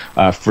food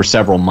for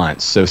several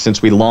months. So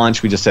since we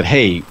launched, we just said,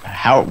 hey,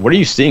 what are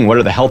you seeing? What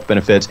are the health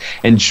benefits?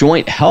 And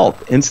joint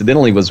health,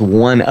 incidentally, was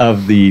one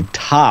of the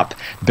top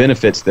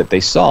benefits that they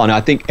saw. And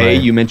I think,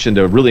 you mentioned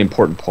a really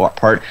important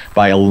part.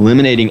 By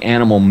eliminating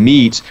animal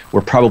meats,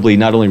 we're probably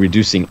not only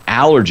reducing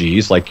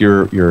allergies, like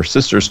your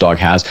sister's dog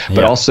has,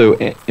 but also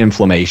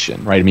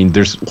inflammation, right? I mean,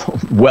 there's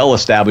well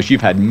established,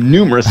 you've had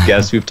numerous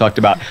guests who've talked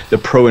about the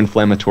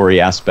pro-inflammatory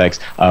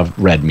aspects of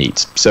red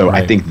meats. So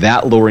I think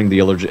that lowering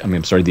the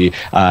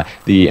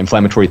the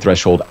inflammatory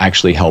threshold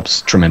actually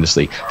helps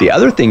tremendously. The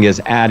other thing is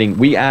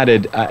we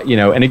added, you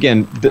know, and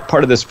again,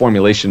 part of this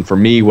formulation for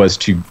me was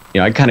to, you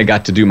know, I kind of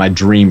got to do my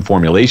dream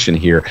formulation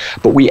here,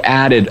 but we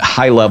added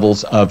high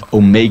levels of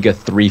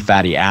omega-3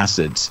 fatty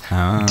acids,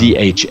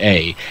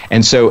 DHA.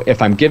 And so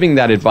if I'm giving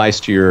that advice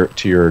to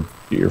your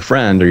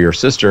friend or your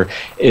sister,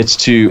 it's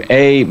to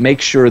make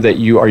sure that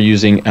you are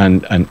using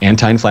an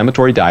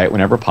anti-inflammatory diet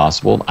whenever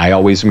possible. I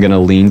always am going to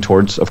lean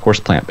towards, of course,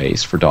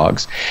 plant-based for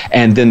dogs.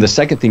 And then the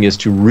second thing is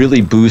to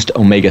really boost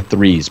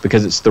omega-3s,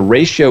 because it's the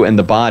ratio in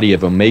the body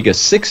of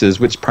omega-6s,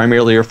 which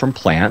primarily are from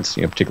plants,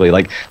 you know,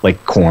 particularly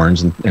like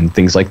corns and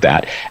things like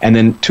that, and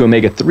then to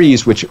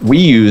omega-3s, which we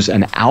use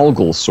an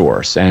algal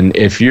source. And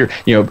if you're,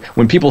 you know,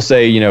 when people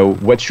say, you know,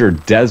 what's your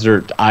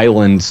desert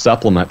island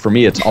supplement, for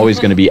me, it's always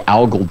going to be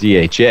algal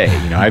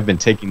DHA. You know, I've been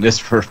taking this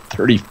for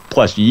 30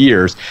 plus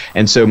years.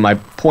 And so my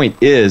point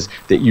is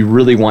that you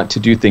really want to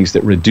do things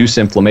that reduce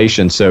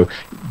inflammation. So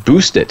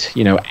boost it,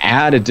 you know,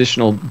 add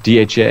additional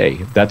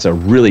DHA. That's a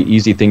really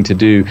easy thing to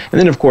do. And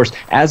then, of course,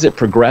 as it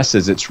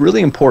progresses, it's really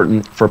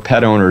important for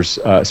pet owners,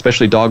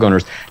 especially dog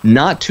owners,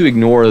 not to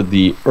ignore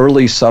the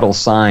early subtle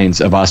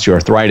signs of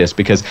osteoarthritis,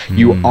 because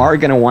you are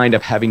going to wind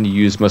up having to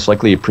use most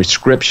likely a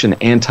prescription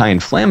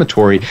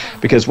anti-inflammatory,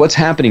 because what's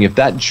happening if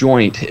that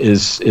joint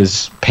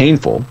is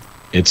painful,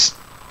 it's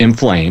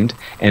inflamed,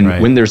 and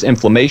when there's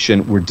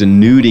inflammation, we're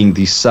denuding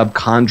the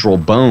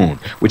subchondral bone,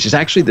 which is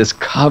actually this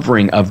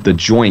covering of the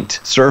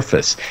joint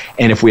surface.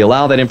 And if we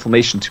allow that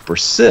inflammation to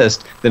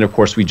persist, then of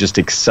course we just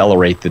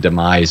accelerate the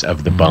demise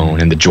of the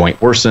bone, and the joint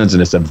worsens,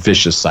 and it's a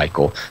vicious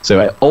cycle.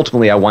 So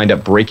ultimately I wind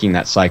up breaking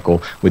that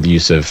cycle with the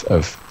use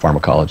of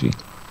pharmacology.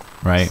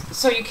 Right.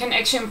 So you can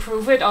actually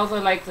improve it, although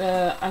like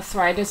the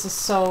arthritis is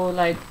so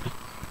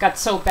got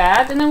so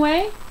bad in a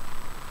way?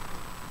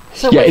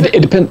 So yeah,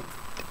 it depends.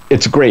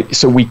 It's great.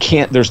 So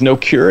there's no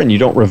cure, and you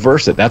don't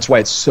reverse it. That's why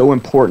it's so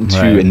important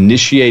to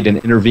initiate and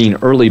intervene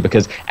early,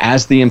 because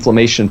as the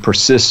inflammation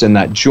persists in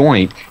that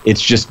joint,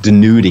 it's just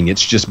denuding,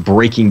 it's just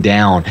breaking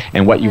down.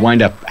 And what you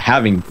wind up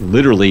having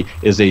literally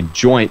is a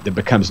joint that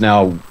becomes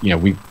now, you know,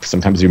 we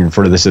sometimes even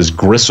refer to this as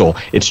gristle.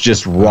 It's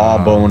just raw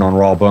bone on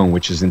raw bone,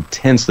 which is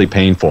intensely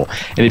painful.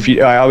 And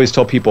I always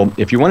tell people,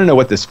 if you want to know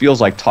what this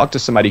feels like, talk to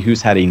somebody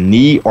who's had a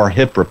knee or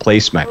hip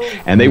replacement,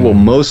 and they will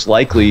most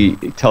likely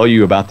tell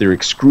you about their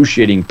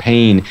excruciating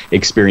pain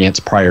experience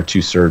prior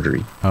to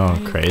surgery. Oh,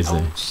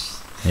 crazy.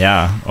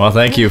 Yeah. Well,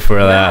 thank you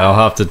for that. I'll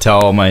have to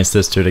tell my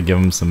sister to give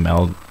him some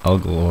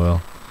algal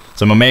oil.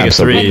 Some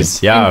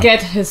omega-3s, yeah. And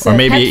get his, or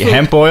maybe pet food.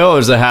 hemp oil, or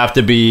does it have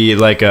to be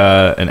like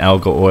an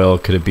algal oil?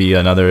 Could it be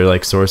another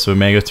like source of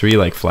omega-3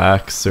 like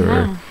flax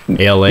or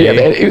ALA? Yeah,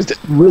 it was a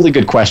really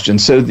good question.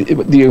 So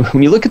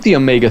when you look at the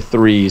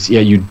omega-3s,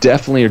 yeah, you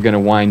definitely are going to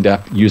wind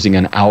up using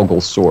an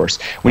algal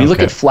source. When you look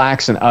at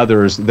flax and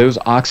others, those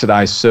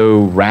oxidize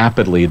so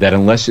rapidly that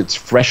unless it's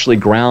freshly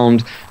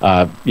ground,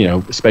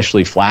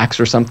 especially flax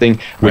or something,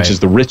 which is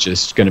the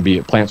richest, going to be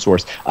a plant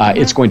source,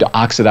 it's going to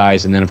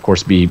oxidize and then, of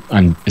course, it's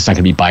not going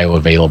to be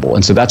bioavailable.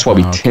 And so that's why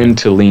we tend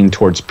to lean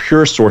towards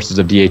pure sources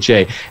of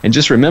DHA. And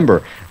just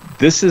remember,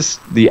 this is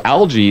the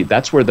algae,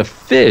 that's where the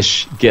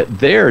fish get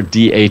their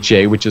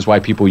DHA, which is why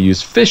people use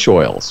fish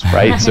oils,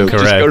 right? So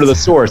just go to the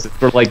source. It's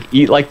sort of like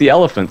eat like the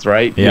elephants,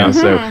 right? Yeah.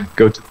 So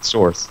go to the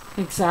source.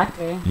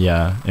 Exactly.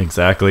 Yeah,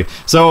 exactly.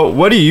 So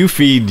what do you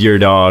feed your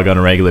dog on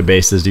a regular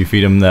basis? Do you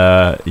feed him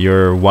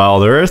your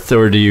Wild Earth,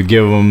 or do you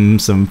give him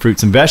some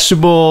fruits and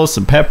vegetables,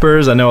 some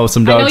peppers? I know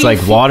some dogs like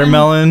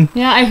watermelon.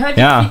 I heard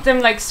you feed them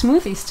like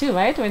smoothies too,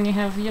 right? When you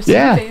have your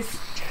smoothies.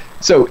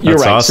 So you're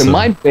right. Awesome. So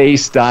my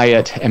base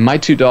diet, and my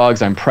 2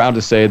 dogs, I'm proud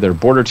to say they're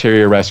Border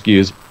Terrier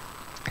rescues.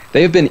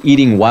 They have been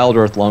eating Wild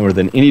Earth longer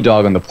than any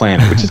dog on the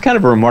planet, which is kind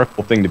of a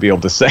remarkable thing to be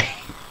able to say.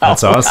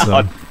 That's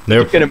awesome.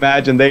 You can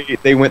imagine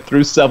they went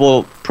through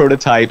several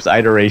prototypes,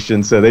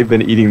 iterations, so they've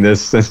been eating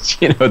this since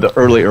the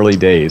early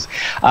days.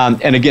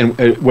 And again,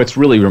 what's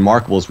really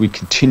remarkable is we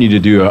continue to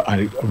do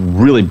a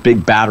really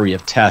big battery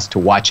of tests to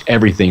watch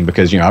everything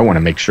because I want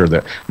to make sure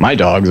that my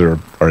dogs are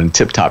in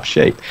tip-top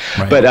shape.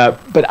 Right.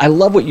 But I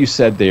love what you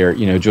said there,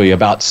 Julia,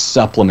 about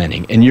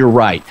supplementing. And you're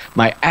right.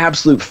 My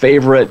absolute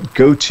favorite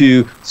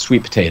go-to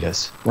sweet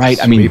potatoes. Right?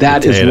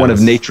 That is one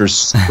of nature's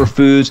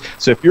superfoods.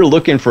 So if you're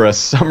looking for a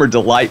summer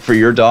delight for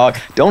your dog,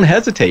 don't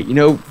hesitate.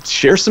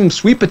 Share some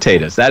sweet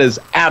potatoes. That is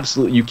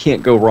absolutely, you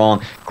can't go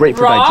wrong. Great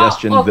for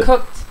digestion. Or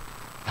cooked?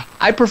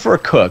 I prefer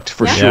cooked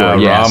for sure.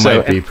 Raw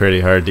might be pretty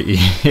hard to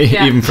eat,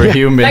 even for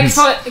humans.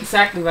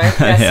 Exactly right.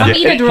 Some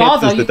eat it raw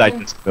though. The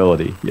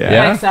digestibility.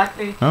 Yeah,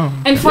 exactly. Oh.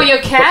 And for your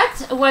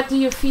cat, what do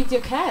you feed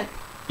your cat?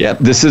 Yeah,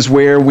 this is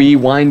where we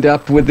wind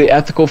up with the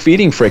ethical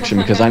feeding friction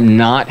because I'm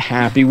not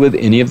happy with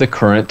any of the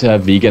current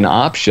vegan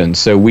options.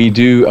 So we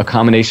do a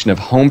combination of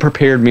home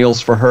prepared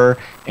meals for her,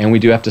 and we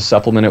do have to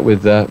supplement it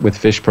with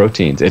fish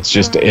proteins. It's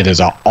just, it is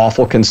an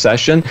awful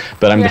concession,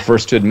 but I'm the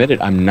first to admit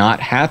it. I'm not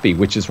happy,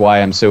 which is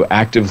why I'm so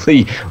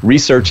actively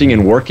researching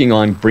and working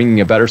on bringing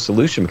a better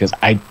solution because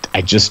I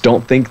just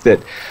don't think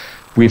that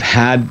we've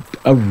had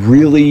a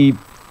really,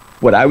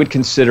 what I would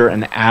consider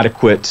an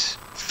adequate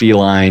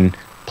feline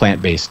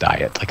plant-based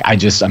diet.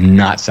 I'm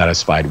not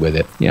satisfied with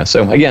it.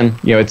 So again,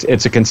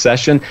 it's a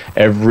concession.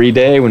 Every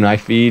day when I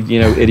feed,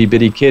 itty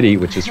bitty kitty,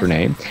 which is her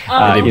name,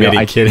 I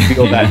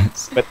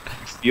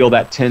feel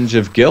that tinge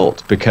of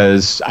guilt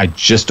because I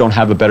just don't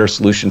have a better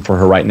solution for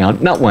her right now.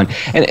 Not one.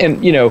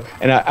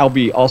 And I'll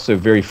be also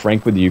very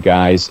frank with you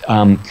guys.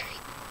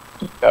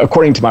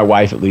 According to my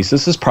wife, at least,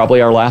 this is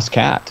probably our last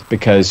cat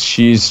because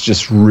she's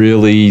just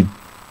really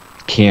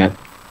can't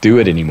do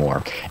it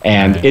anymore.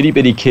 And Itty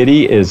Bitty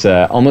Kitty is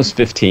almost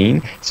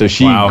 15, so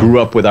she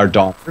grew up with our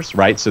daughters,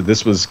 right? So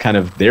this was kind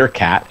of their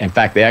cat. In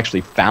fact, they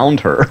actually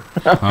found her.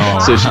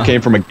 So she came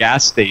from a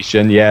gas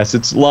station. Yes,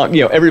 it's long.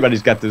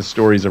 Everybody's got those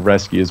stories of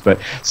rescues, but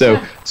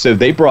so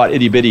they brought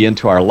Itty Bitty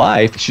into our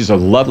life. She's a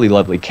lovely,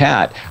 lovely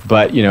cat.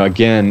 But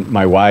again,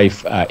 my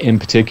wife in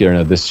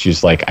particular,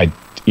 she's like,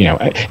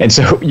 and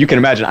so you can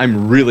imagine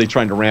I'm really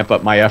trying to ramp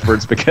up my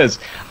efforts because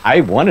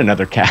I want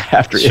another cat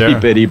after Itty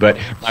Bitty, but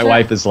my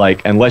wife is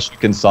like, unless you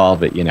can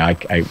solve it,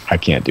 I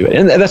can't do it.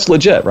 And that's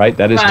legit, right?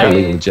 That is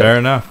totally legit. Fair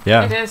enough.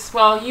 Yeah. It is.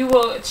 Well, you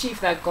will achieve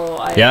that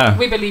goal.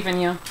 We believe in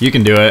you. You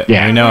can do it.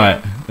 Yeah. We know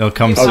it. It'll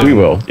come soon. Oh, we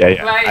will.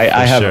 Yeah. Right.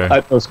 I have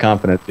utmost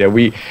confidence. Yeah.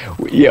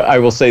 I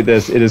will say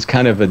this. It is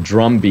kind of a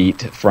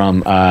drumbeat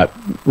from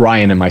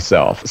Ryan and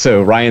myself.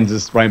 So Ryan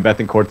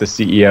Bethencourt, the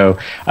CEO,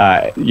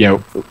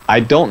 I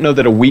don't know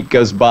that a week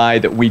goes by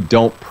that we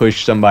don't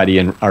push somebody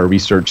in our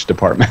research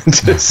department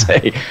to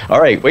say, all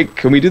right, wait,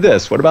 can we do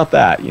this? What about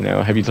that?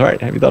 Have you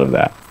thought of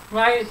that?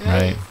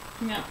 Right.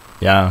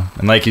 Yeah,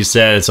 and like you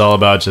said, it's all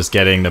about just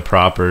getting the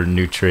proper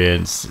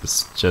nutrients.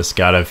 It's just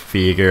got to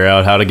figure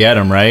out how to get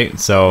them, right?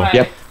 So,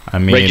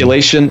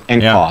 regulation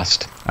and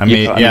cost.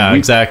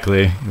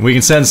 Exactly. We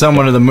can send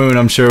someone to the moon.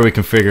 I'm sure we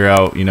can figure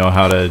out,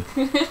 how to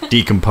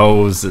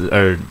decompose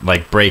or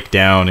break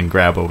down and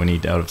grab what we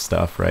need out of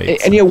stuff,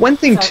 right? And one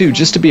thing too,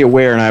 just to be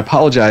aware, and I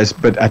apologize,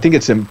 but I think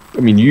it's,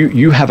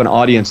 you have an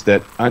audience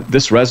that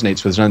this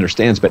resonates with and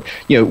understands, but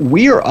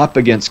we are up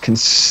against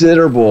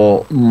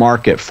considerable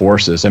market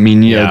forces.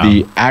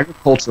 The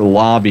agricultural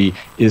lobby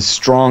is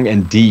strong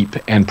and deep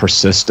and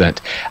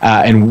persistent,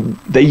 and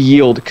they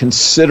yield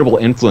considerable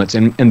influence.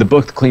 In the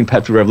book, The Clean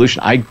Pet Food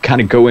Revolution, I kind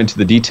of go into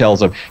the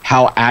details of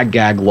how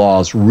ag-gag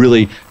laws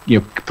really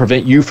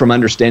prevent you from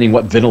understanding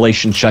what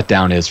ventilation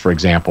shutdown is, for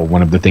example,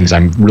 one of the things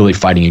I'm really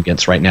fighting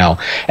against right now.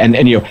 And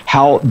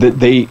how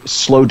they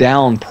slow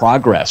down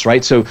progress,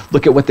 right? So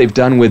look at what they've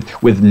done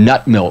with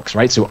nut milks,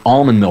 right? So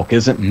almond milk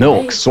isn't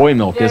milk, soy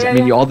milk is,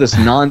 all this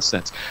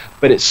nonsense.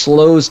 But it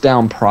slows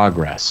down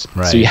progress.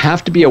 Right. So you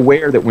have to be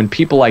aware that when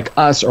people like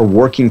us are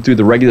working through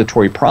the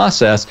regulatory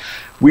process,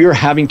 we are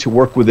having to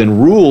work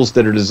within rules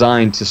that are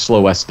designed to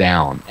slow us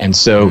down. And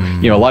so,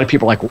 a lot of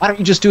people are like, why don't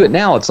you just do it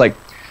now? It's like,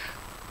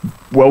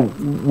 well,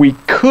 we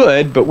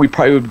could, but we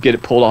probably would get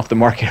it pulled off the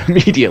market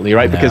immediately,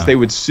 right? Yeah. Because they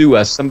would sue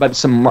us. Some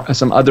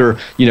other,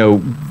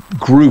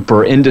 group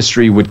or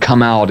industry would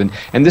come out,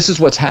 and this is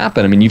what's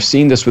happened. I mean, you've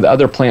seen this with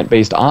other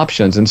plant-based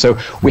options, and so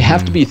we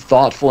have to be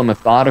thoughtful and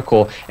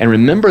methodical, and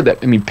remember that.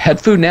 I mean,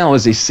 pet food now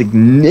is a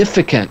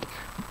significant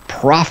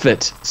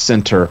profit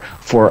center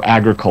for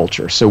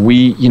agriculture. So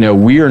we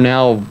are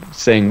now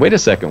saying, wait a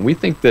second, we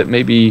think that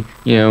maybe,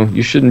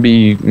 you shouldn't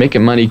be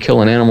making money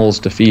killing animals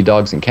to feed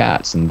dogs and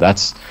cats. And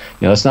that's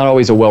not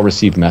always a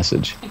well-received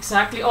message.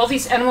 Exactly. All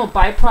these animal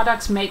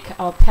byproducts make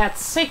our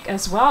pets sick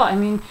as well. I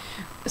mean,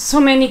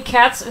 so many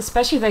cats,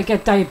 especially, they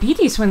get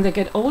diabetes when they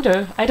get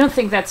older. I don't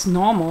think that's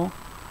normal,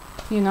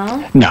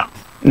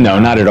 No,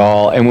 not at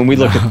all. And when we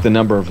look at the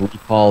number of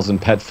recalls in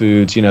pet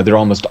foods, they're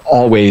almost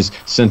always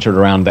centered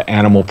around the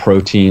animal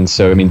protein.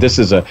 So, I mean, this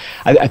is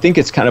I think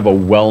it's kind of a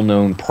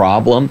well-known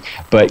problem,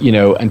 but,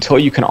 until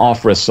you can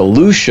offer a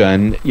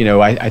solution,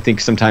 I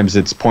think sometimes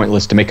it's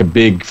pointless to make a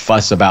big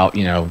fuss about,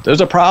 there's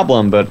a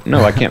problem, but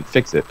no, I can't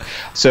fix it.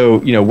 So,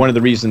 one of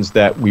the reasons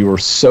that we were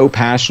so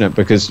passionate,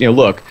 because,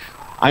 look,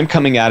 I'm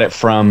coming at it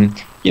from,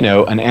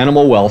 an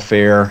animal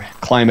welfare,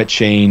 climate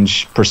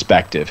change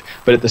perspective.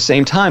 But at the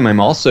same time, I'm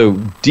also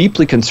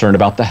deeply concerned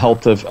about the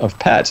health of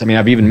pets. I mean,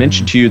 I've even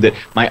mentioned to you that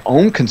my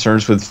own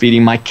concerns with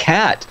feeding my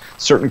cat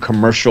certain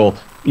commercial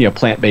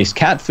plant-based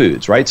cat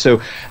foods, right? So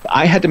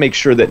I had to make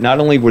sure that not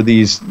only were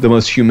these the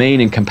most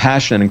humane and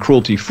compassionate and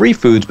cruelty-free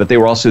foods, but they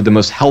were also the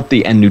most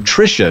healthy and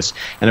nutritious.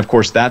 And of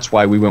course, that's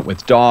why we went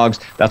with dogs.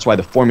 That's why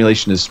the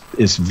formulation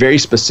is very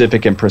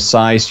specific and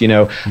precise.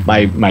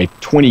 My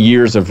 20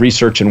 years of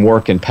research and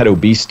work in pet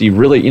obesity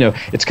really,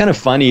 it's kind of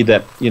funny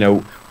that,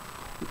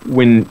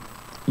 when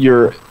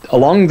you're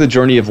along the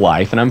journey of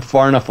life, and I'm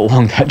far enough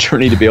along that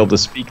journey to be able to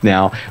speak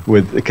now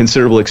with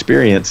considerable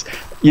experience,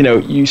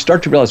 you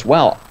start to realize,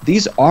 wow,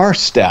 these are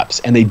steps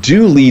and they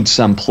do lead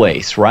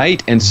someplace,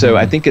 right? And so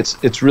I think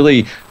it's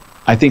really,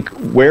 I think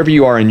wherever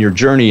you are in your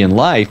journey in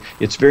life,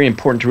 it's very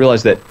important to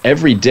realize that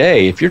every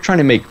day, if you're trying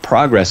to make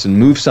progress and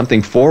move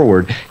something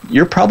forward,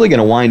 you're probably going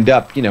to wind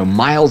up,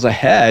 miles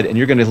ahead, and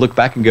you're going to look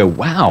back and go,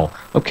 wow,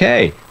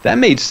 okay, that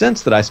made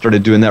sense that I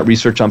started doing that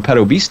research on pet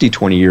obesity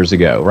 20 years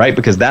ago, right?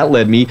 Because that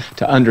led me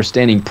to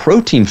understanding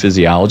protein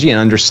physiology and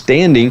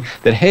understanding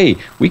that, hey,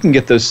 we can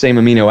get those same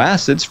amino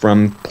acids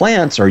from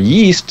plants or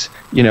yeast,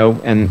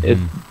 and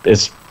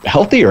it's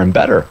healthier and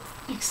better.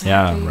 Exactly.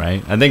 Yeah,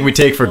 right. I think we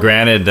take for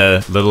granted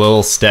the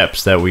little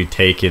steps that we've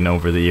taken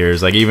over the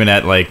years, like even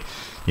at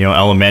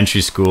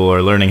elementary school,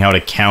 or learning how to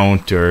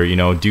count, or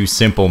do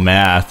simple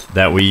math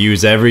that we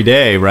use every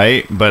day,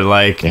 right? But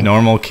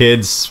normal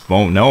kids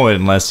won't know it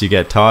unless you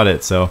get taught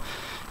it. So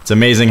it's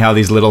amazing how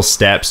these little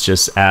steps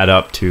just add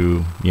up to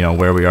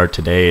where we are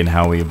today and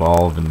how we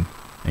evolve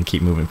and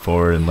keep moving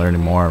forward and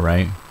learning more,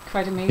 right?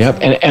 Quite amazing. Yep,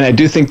 and I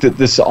do think that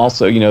this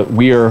also,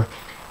 we are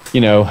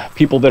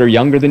people that are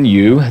younger than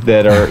you,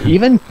 that are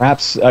even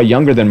perhaps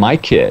younger than my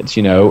kids,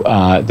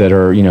 that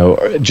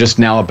are, just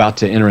now about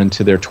to enter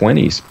into their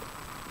 20s.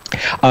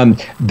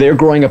 They're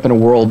growing up in a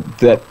world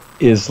that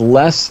is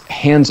less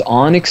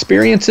hands-on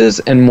experiences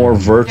and more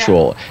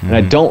virtual. Yeah. And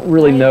I don't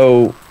really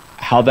know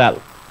how that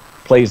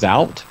plays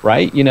out,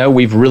 right?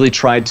 We've really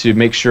tried to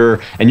make sure,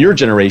 and your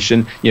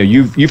generation,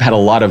 you've had a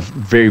lot of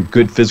very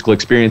good physical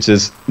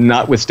experiences,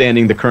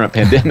 notwithstanding the current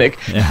pandemic.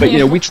 Yeah. But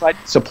we tried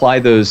to supply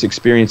those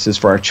experiences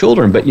for our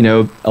children. But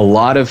a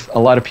lot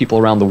of people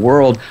around the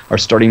world are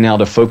starting now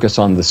to focus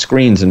on the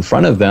screens in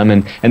front of them,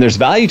 and there's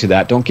value to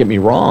that. Don't get me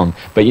wrong,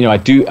 but I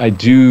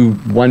do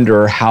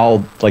wonder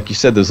how, like you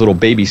said, those little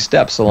baby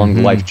steps along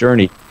the life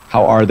journey.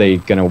 How are they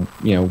going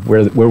to,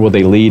 where will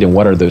they lead, and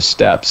what are those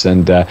steps?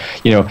 And,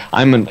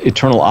 I'm an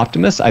eternal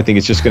optimist. I think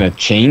it's just going to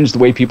change the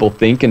way people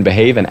think and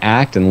behave and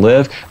act and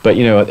live. But,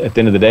 at the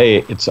end of the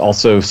day, it's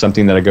also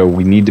something that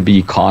we need to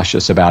be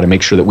cautious about and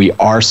make sure that we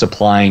are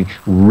supplying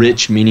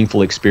rich,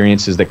 meaningful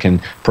experiences that can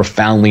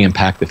profoundly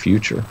impact the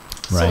future.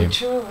 Right.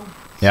 So true.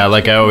 Yeah,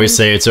 like I always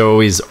say, it's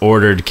always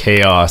ordered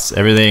chaos.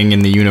 Everything in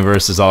the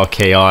universe is all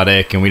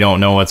chaotic, and we don't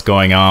know what's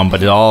going on,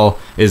 but it all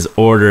is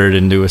ordered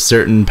into a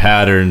certain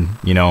pattern,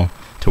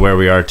 to where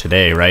we are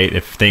today, right?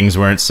 If things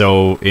weren't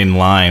so in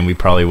line, we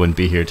probably wouldn't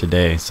be here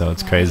today. So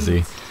it's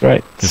crazy.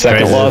 Right. It's Second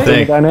crazy law of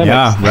thermodynamics.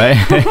 Yeah,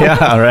 right.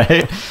 Yeah,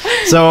 right.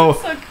 So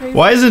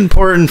why is it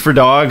important for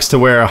dogs to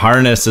wear a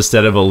harness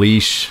instead of a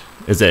leash?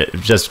 Is it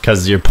just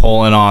because you're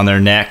pulling on their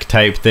neck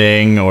type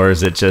thing, or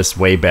is it just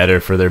way better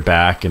for their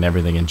back and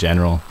everything in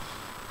general?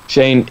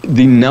 Shane,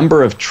 the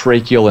number of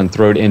tracheal and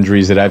throat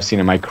injuries that I've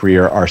seen in my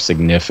career are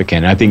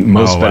significant. I think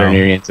most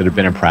veterinarians that have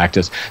been in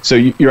practice. So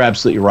you're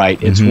absolutely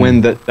right. It's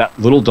when that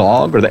little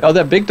dog or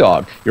that big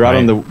dog, you're out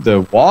on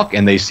the walk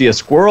and they see a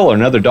squirrel or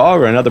another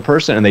dog or another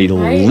person and they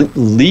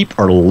leap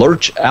or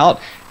lurch out.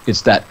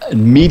 It's that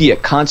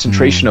immediate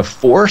concentration of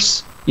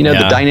force. You know,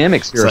 the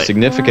dynamics here are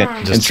significant.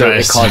 And so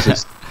it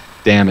causes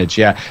damage.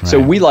 So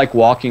we like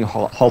walking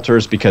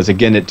halters because,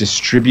 again, it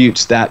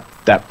distributes that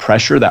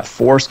pressure, that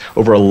force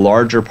over a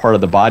larger part of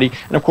the body.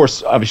 And of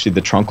course, obviously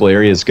the truncal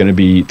area is going to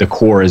be, the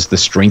core is the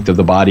strength of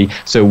the body.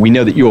 So we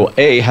know that you will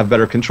A, have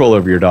better control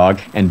over your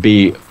dog, and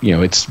B, you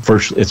know, it's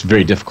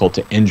very difficult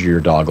to injure your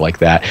dog like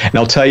that. And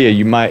I'll tell you,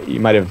 you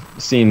might have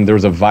seen, there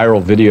was a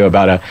viral video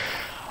about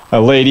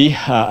a lady,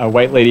 a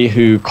white lady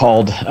who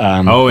called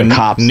the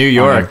cops in New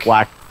York.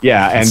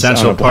 And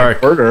Central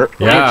Park. Burger.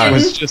 It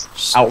was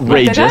just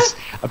outrageous.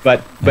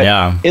 But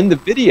in the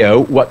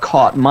video, what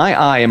caught my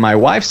eye and my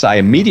wife's eye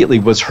immediately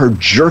was her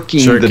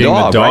jerking the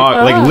dog.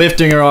 Right? Like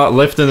lifting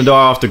the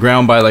dog off the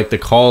ground by like the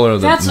collar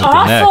of the That's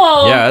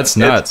awful. Neck. Yeah, it's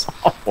nuts. It's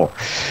awful.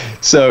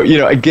 So, you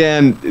know,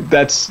 again,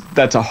 that's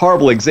a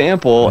horrible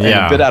example and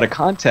a bit out of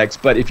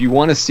context. But if you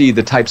want to see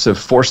the types of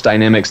force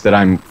dynamics that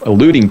I'm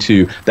alluding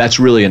to, that's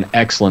really an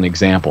excellent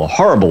example.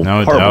 Horrible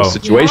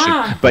situation.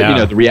 But you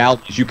know, the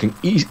reality is you can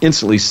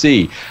instantly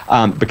see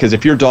because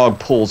if your dog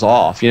pulls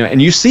off, you know,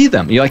 and you see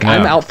them, you're like,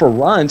 I'm out for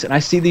runs and I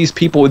see these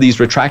people with these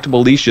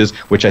retractable leashes,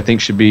 which I think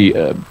should be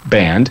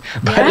banned.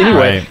 But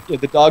anyway,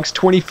 the dog's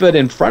 20 foot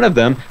in front of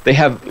them. They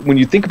have, when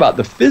you think about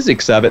the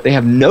physics of it, they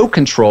have no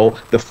control.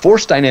 The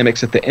force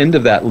dynamics at the end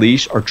of that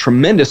leash are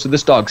tremendous. So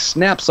this dog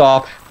snaps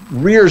off,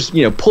 rears,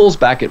 you know, pulls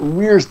back, it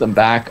rears them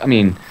back. I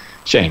mean,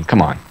 Shane, come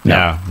on.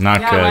 No, not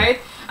good. Right?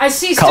 I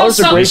see Collars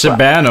still some. They should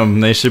ban them.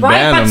 They should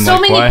ban them. But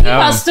so many people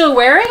are still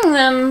wearing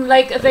them.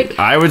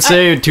 I would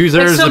say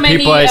 2/3 of the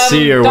people I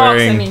see are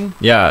wearing.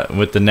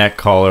 With the neck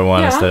collar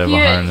one instead of a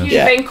harness.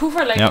 Here in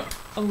Vancouver,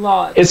 a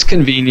lot. It's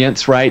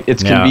convenience, right?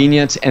 It's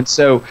convenience. And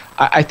so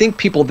I think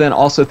people then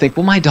also think,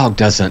 well, my dog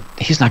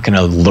he's not going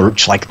to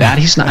lurch like that.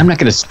 I'm not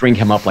going to string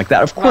him up like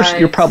that. Of course,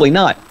 you're probably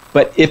not.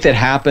 But if it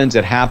happens,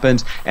 it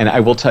happens. And I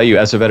will tell you,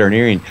 as a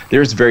veterinarian,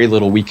 there's very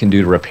little we can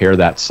do to repair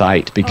that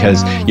site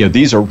because, you know,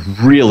 these are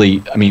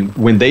really, I mean,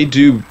 when they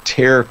do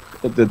tear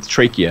the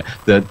trachea,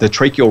 the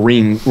tracheal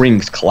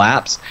rings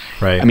collapse.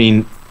 I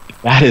mean,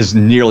 that is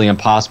nearly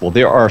impossible.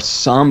 There are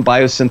some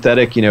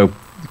biosynthetic, you know,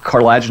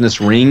 cartilaginous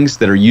rings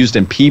that are used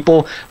in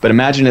people, but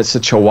imagine it's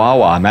a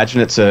Chihuahua. Imagine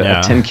it's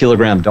a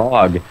 10-kilogram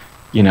dog.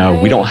 You know,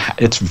 we don't.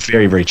 It's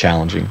very, very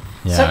challenging.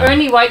 So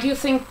Ernie, why do you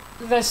think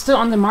they're still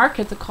on the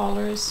market, the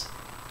collars?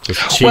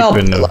 Just cheap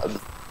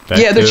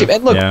they're cheap.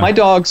 And look, my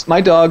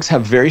dogs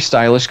have very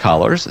stylish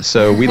collars,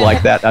 so we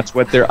like that. That's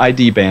what their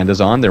ID band is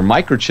on. They're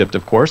microchipped,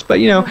 of course, but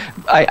you know,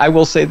 I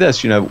will say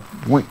this. You know,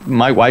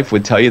 my wife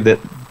would tell you that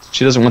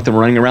she doesn't want them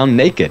running around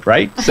naked,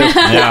 right? So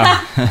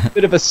a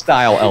bit of a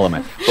style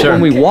element. But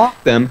when we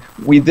walk them,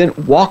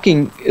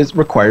 walking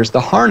requires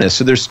the harness.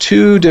 So there's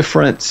two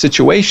different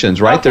situations,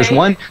 right? There's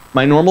one,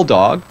 my normal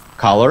dog,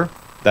 collar.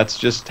 That's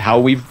just how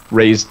we've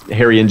raised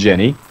Harry and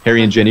Jenny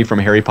from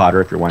Harry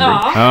Potter, if you're wondering.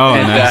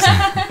 Nice.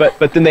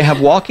 But then they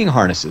have walking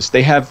harnesses.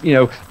 They have, you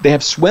know, they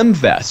have swim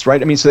vests,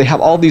 right? I mean, so they have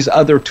all these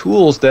other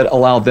tools that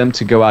allow them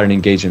to go out and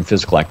engage in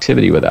physical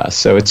activity with us.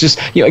 So it's just,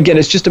 you know, again,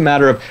 it's just a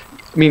matter of,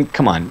 I mean,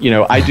 come on, you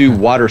know, I do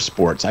water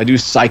sports, I do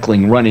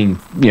cycling, running,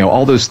 you know,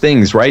 all those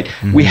things, right?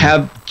 We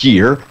have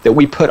gear that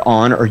we put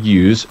on or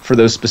use for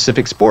those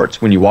specific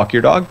sports. When you walk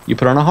your dog, you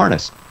put on a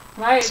harness.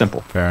 Right.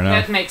 Simple. Fair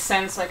enough. That makes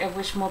sense. Like, I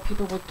wish more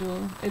people would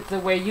do it the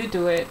way you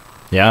do it.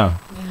 Yeah,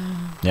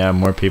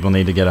 more people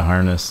need to get a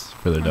harness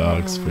for their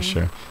dogs, for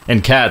sure.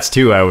 And cats,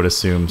 too, I would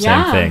assume.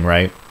 Same thing,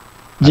 right?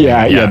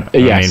 I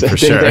mean, for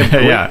sure.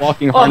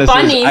 Walking harnesses.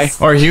 Or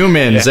bunnies. Or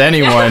humans,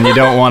 anyone. You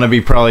don't want to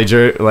be probably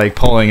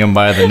pulling them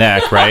by the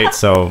neck, right?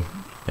 So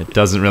it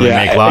doesn't really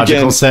make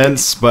logical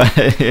sense,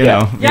 but, you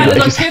know.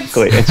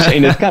 Exactly.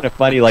 It's kind of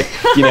funny, like,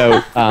 you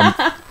know,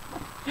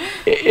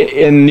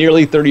 in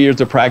nearly 30 years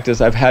of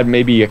practice, I've had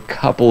maybe a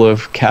couple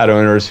of cat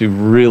owners who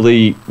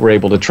really were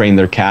able to train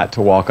their cat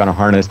to walk on a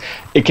harness.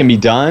 It can be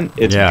done.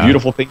 It's a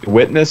beautiful thing to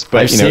witness,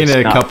 but I've seen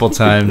it a couple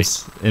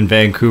times in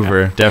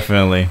Vancouver,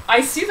 definitely.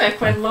 I see that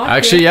quite a lot.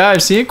 Actually,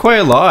 I've seen it quite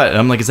a lot. And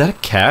I'm like, is that a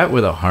cat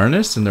with a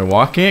harness and they're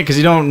walking it? Because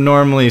you don't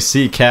normally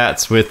see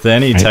cats with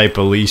any type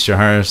of leash or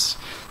harness.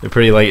 They're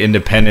pretty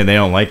independent. They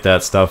don't like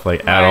that stuff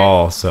at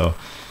all. So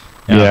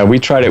we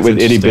tried it with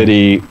Itty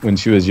Bitty when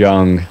she was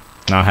young.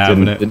 Not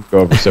having it. Didn't go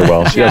over so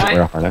well. She doesn't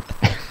wear a harness.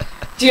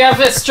 Do you have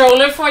a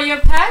stroller for your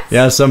pets?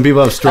 Yeah, some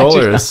people have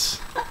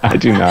strollers. I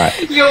do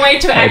not. You're way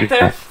too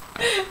active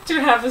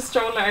to have a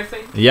stroller, I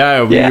think.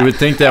 Yeah, you would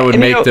think that would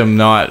make them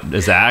not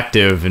as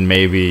active and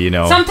maybe, you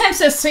know. Sometimes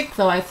they're sick,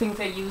 though. I think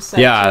they use that.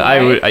 Yeah, too,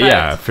 I would. But,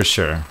 yeah, for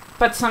sure.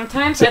 But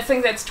sometimes I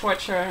think that's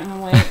torture in a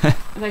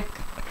way.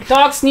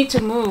 dogs need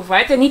to move,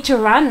 right? They need to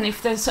run.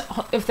 If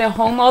they're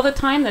home all the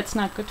time, that's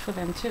not good for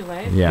them too,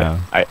 right? Yeah.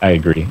 I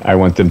agree. I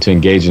want them to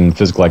engage in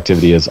physical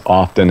activity as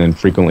often and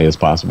frequently as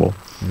possible.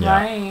 Yeah.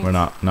 Right. We're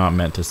not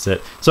meant to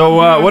sit. So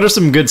what are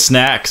some good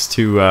snacks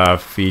to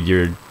feed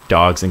your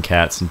dogs and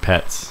cats and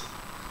pets?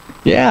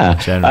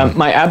 Yeah,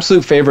 my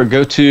absolute favorite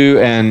go-to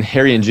and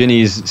Harry and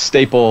Ginny's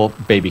staple,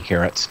 baby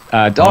carrots.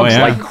 Dogs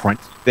like crunchy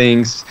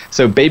things,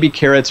 so baby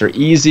carrots are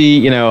easy.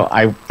 You know,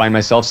 I find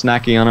myself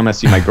snacking on them. I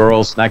see my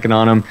girls snacking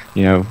on them.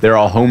 You know, they're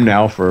all home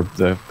now for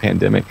the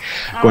pandemic,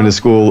 going to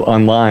school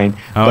online.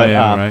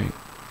 Right.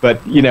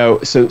 But, you know,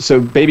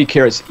 so baby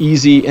carrots,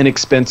 easy,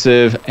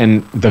 inexpensive,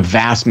 and the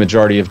vast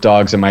majority of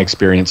dogs, in my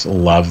experience,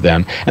 love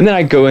them. And then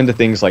I go into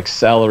things like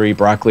celery,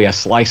 broccoli. I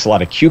slice a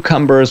lot of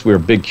cucumbers. We're a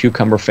big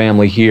cucumber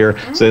family here.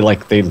 So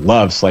they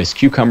love sliced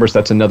cucumbers.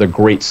 That's another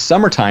great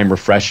summertime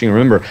refreshing.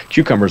 Remember,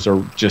 cucumbers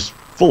are just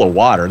full of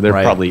water. They're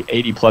probably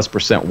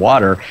 80+%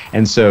 water,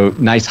 and so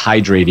nice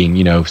hydrating,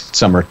 you know,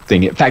 summer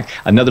thing. In fact,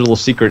 another little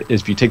secret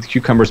is if you take the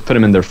cucumbers, put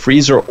them in the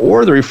freezer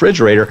or the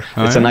refrigerator,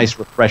 it's a nice,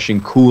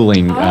 refreshing,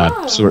 cooling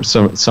sort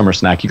of summer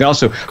snack. You can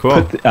also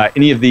put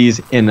any of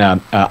these in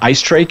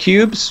ice tray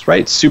cubes,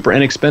 right? Super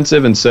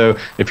inexpensive, and so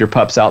if your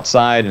pup's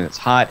outside and it's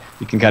hot,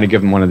 you can kind of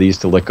give them one of these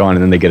to lick on,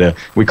 and then they get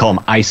we call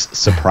them ice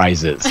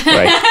surprises,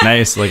 right?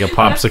 Nice, like a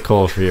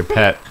popsicle for your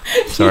pet,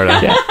 sort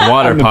of.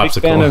 Water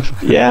popsicle.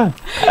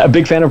 A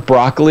big fan of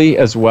broccoli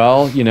as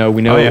well. You know,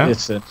 we know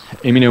it's an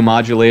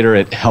immunomodulator.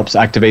 It helps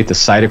activate the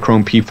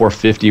cytochrome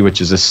P450,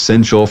 which is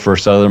essential for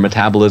cellular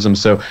metabolism.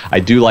 So I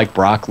do like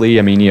broccoli.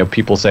 I mean, you know,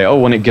 people say, oh,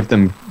 wouldn't it give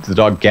the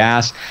dog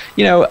gas?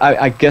 You know,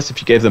 I guess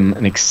if you gave them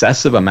an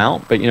excessive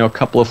amount, but, you know, a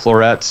couple of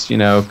florets, you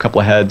know, a couple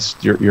of heads,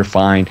 you're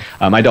fine.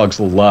 My dogs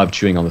love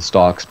chewing on the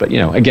stalks. But, you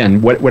know,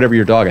 again, whatever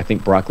your dog, I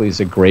think broccoli is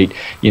a great,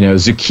 you know,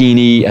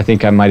 zucchini. I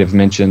think I might have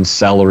mentioned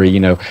celery. You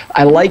know,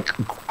 I like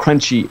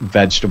crunchy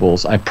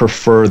vegetables. I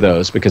prefer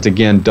those because,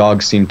 again,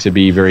 dogs seem to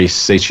be very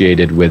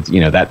satiated with, you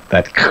know,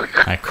 that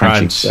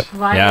crunch stuff.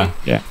 Right.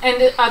 Yeah.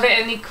 And are there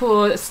any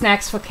cool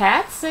snacks for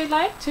cats they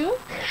like too?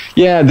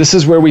 Yeah, this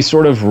is where we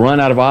sort of run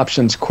out of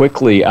options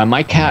quickly.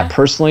 My cat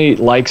personally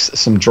likes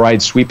some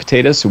dried sweet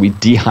potatoes, so we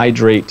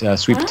dehydrate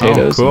sweet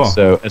potatoes. Cool.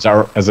 So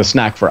as a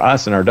snack for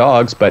us and our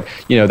dogs, but,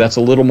 you know, that's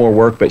a little more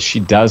work, but she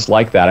does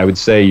like that. I would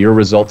say your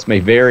results may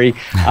vary,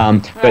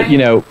 but, you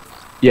know,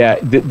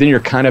 then you're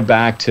kind of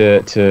back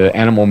to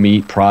animal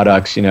meat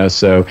products, you know.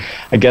 So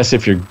I guess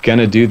if you're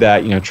gonna do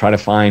that, you know, try to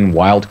find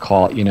wild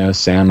caught, you know,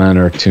 salmon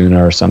or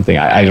tuna or something.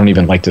 I don't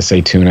even like to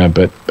say tuna,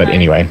 but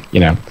anyway, you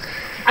know.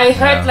 I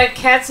heard like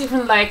cats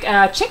even like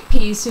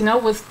chickpeas, you know,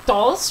 with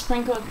dolls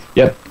sprinkled.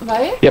 Yep.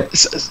 Right. Yep.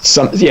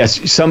 Some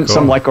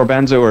like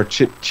garbanzo or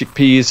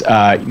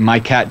chickpeas. My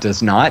cat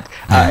does not.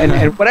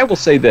 And what I will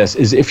say this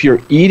is, if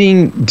you're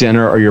eating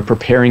dinner or you're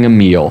preparing a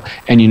meal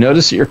and you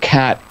notice that your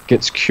cat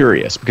gets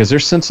curious because their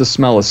sense of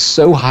smell is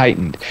so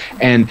heightened,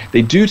 and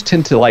they do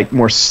tend to like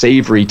more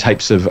savory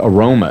types of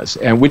aromas,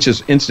 and which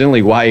is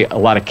incidentally why a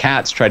lot of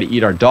cats try to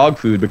eat our dog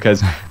food,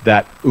 because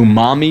that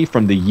umami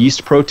from the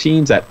yeast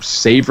proteins, that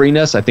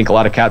savoriness, I think a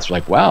lot of cats are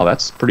like, wow,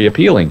 that's pretty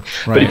appealing.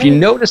 Right. But if you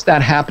notice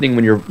that happening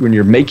when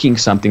you're making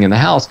something in the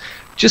house,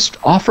 just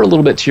offer a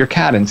little bit to your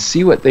cat and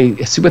see what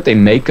they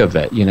make of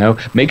it. You know,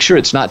 make sure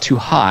it's not too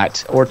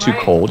hot or too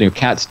cold. You know,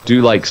 cats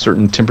do like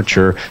certain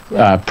temperature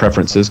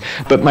preferences.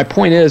 But my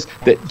point is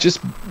that just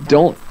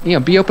don't, you know,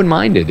 be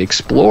open-minded,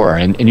 explore,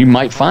 and you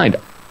might find.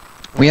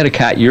 We had a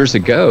cat years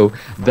ago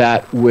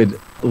that would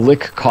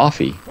lick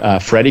coffee.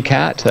 Freddie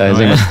cat. His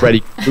name was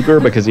Freddie Krueger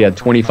because he had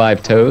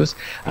 25 toes.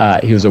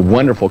 He was a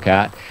wonderful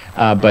cat.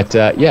 But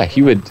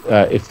he would,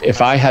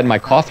 if I had my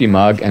coffee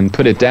mug and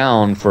put it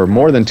down for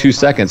more than 2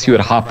 seconds, he would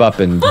hop up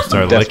and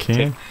start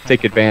licking.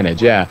 Take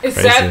advantage. Yeah. Is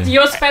that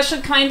your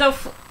special kind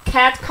of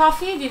cat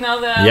coffee? Do you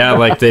know the? Yeah,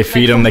 like they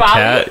feed him the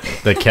cat.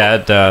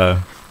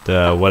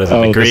 What is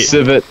it? The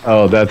civet.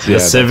 Oh, that's the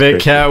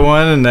civet cat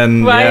one, and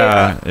then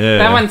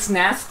that one's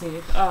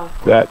nasty. Oh.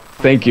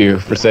 Thank you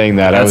for saying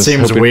that. That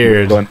seems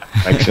weird.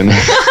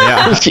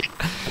 Yeah.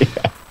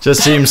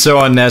 Just seems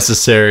so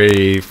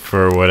unnecessary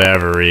for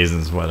whatever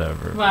reasons,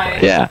 whatever.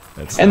 Right. Yeah.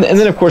 And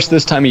then, of course,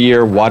 this time of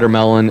year,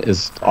 watermelon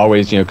is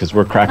always, you know, because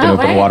we're cracking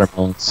open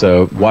watermelon.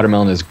 So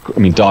watermelon is, I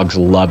mean, dogs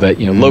love it.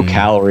 You know, low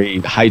calorie,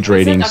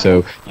 hydrating.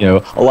 So, you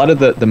know, a lot of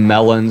the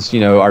melons, you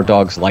know, our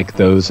dogs like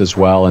those as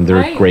well. And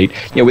they're great.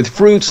 You know, with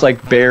fruits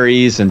like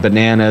berries and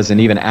bananas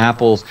and even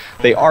apples,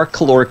 they are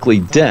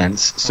calorically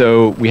dense.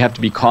 So we have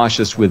to be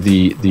cautious with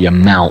the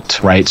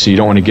amount, right? So you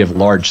don't want to give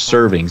large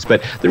servings.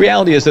 But the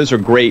reality is those are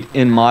great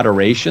in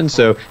moderation.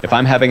 So if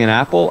I'm having an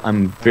apple,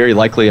 I'm very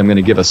likely I'm going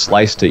to give a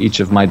slice to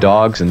each of my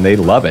dogs, and they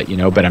love it, you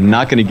know, but I'm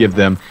not going to give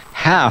them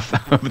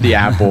half of the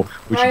apple,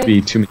 which would be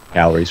too many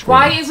calories for them.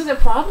 Why is it a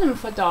problem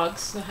for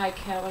dogs, the high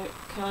caloric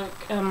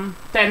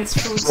dense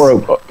foods?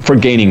 For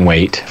gaining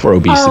weight, for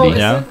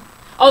obesity.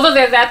 Although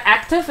they're that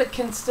active, it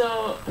can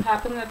still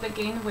happen that they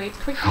gain weight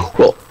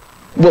quickly?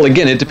 Well,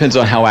 again, it depends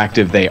on how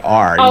active they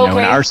are. You know,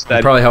 in our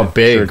study, probably how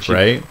big,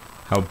 right?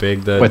 How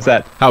big what's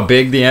that? How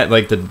big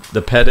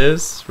the pet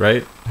is,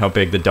 right? how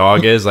big the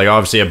dog is. Like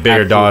obviously a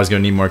bigger dog is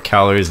going to need more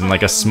calories than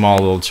like a small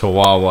little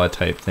Chihuahua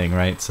type thing,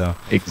 right? So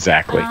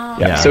exactly.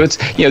 Yeah. So it's,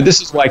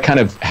 this is why kind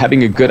of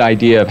having a good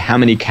idea of how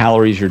many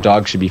calories your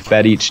dog should be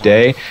fed each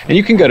day. And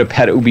you can go to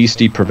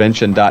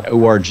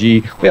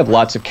petobesityprevention.org. We have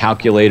lots of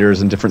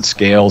calculators and different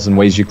scales and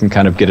ways you can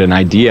kind of get an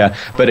idea.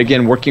 But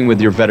again, working with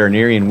your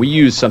veterinarian, we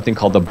use something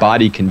called the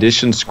body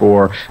condition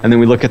score, and then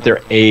we look at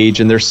their age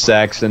and their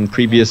sex and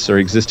previous or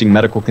existing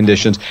medical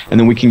conditions, and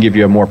then we can give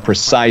you a more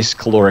precise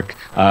caloric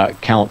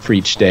count for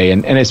each day.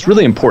 And it's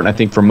really important, I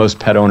think, for most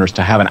pet owners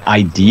to have an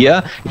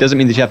idea. It doesn't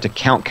mean that you have to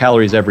count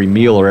calories every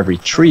meal or every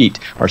treat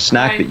or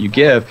snack that you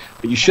give,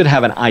 but you should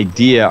have an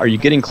idea. Are you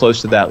getting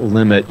close to that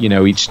limit,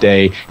 each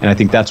day? And I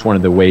think that's one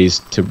of the ways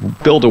to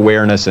build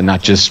awareness and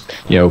not just,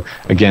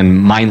 again,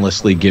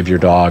 mindlessly give your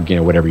dog,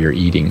 whatever you're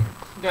eating.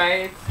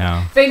 Right.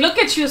 Yeah. They look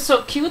at you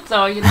so cute,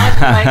 though. They're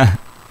like,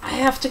 I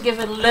have to give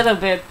it a little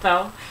bit,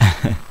 though.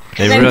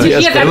 They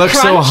look crunch,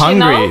 so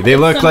hungry. They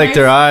look so like nice.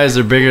 Their eyes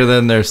are bigger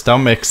than their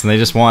stomachs, and they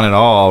just want it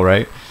all,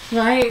 right?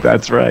 Right.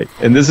 That's right.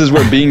 And this is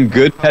where being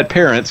good pet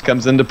parents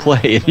comes into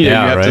play. You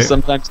have to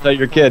sometimes tell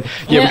your kid,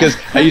 because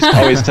I used to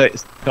always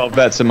tell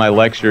vets in my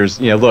lectures,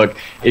 look,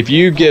 if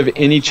you give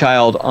any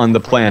child on the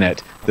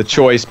planet the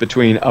choice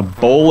between a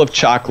bowl of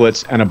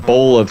chocolates and a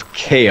bowl of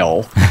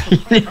kale,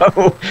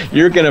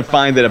 you're going to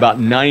find that about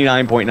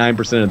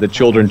 99.9% of the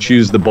children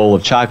choose the bowl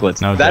of chocolates.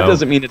 That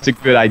doesn't mean it's a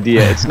good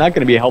idea. It's not going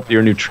to be healthy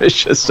or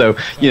nutritious. So,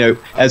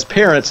 as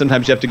parents,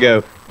 sometimes you have to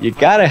go, you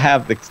got to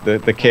have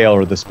the kale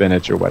or the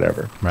spinach or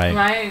whatever. Right.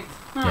 Right.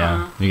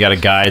 Yeah. You got to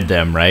guide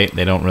them, right?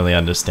 They don't really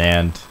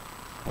understand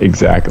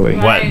exactly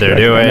what they're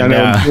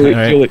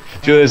doing.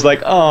 Julie's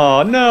like,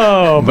 oh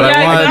no, but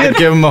I wanted to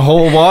give them a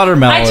whole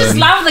watermelon. I just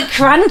love the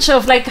crunch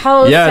of like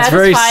how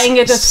satisfying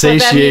it is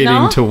satiating for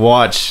them, to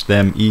watch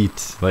them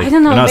eat. Like, I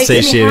don't know, not makes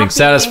me satiating, happy.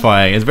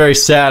 satisfying. It's very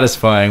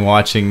satisfying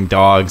watching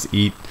dogs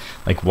eat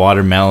like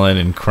watermelon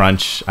and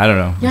crunch. I don't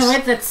know. Yeah,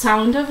 right, that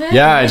sound of it.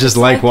 Yeah, I just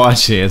like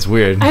watching it. It's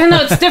weird. I don't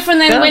know, it's different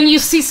than when you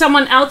see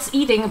someone else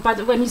eating,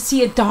 but when you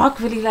see a dog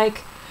really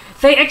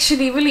they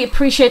actually really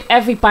appreciate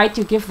every bite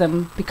you give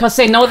them because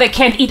they know they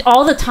can't eat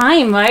all the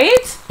time,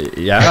 right?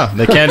 Yeah,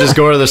 they can't just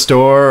go to the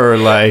store or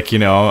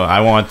I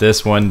want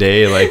this one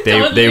day. Like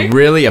they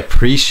really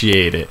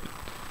appreciate it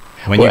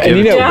when you give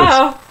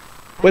it.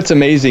 What's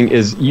amazing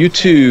is you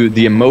two,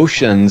 the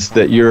emotions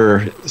that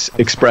you're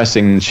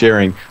expressing and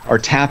sharing are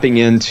tapping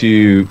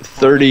into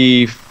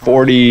 30,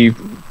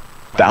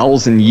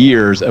 40,000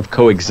 years of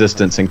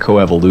coexistence and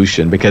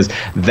coevolution, because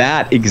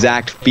that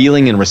exact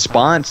feeling and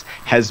response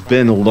has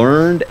been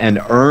learned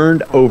and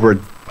earned over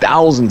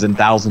thousands and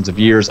thousands of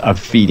years of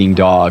feeding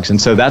dogs.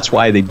 And so that's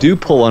why they do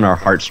pull on our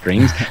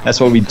heartstrings. That's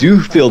why we do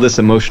feel this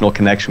emotional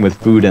connection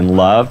with food and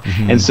love.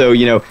 Mm-hmm. And so,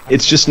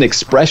 it's just an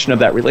expression of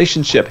that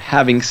relationship.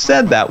 Having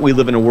said that, we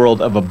live in a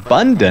world of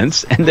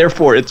abundance, and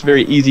therefore it's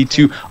very easy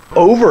to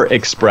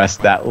overexpress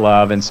that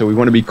love. And so we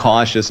want to be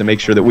cautious and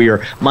make sure that we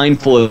are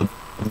mindful of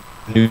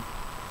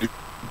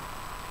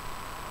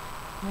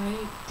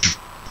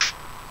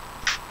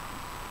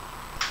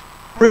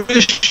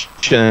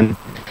nutrition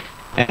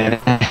and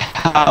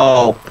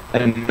how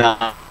and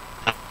not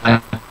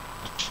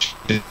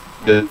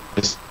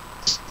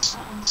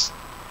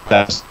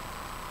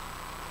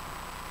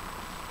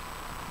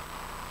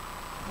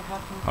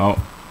Oh,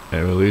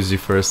 it will lose you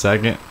for a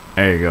second.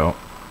 There you go.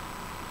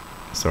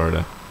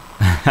 Sorta.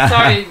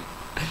 Sorry,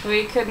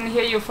 we couldn't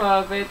hear you for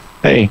a bit.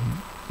 Hey.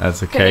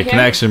 That's okay.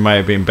 Connection might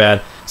have been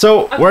bad.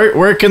 So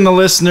where can the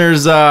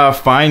listeners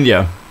find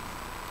you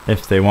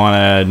if they want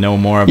to know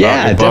more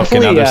about your book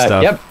and other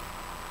stuff? Yep.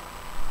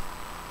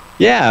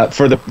 Yeah,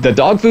 for the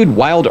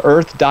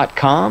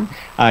dogfoodwildearth.com.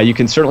 You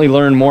can certainly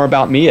learn more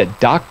about me at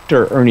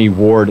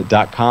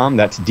drernieward.com.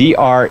 That's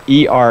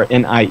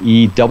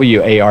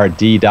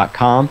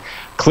DRERNIEWARD.com.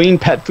 Clean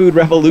Pet Food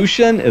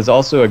Revolution is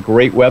also a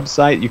great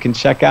website you can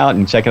check out,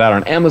 and check it out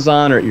on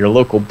Amazon or at your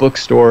local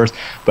bookstores.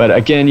 But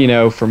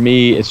again, for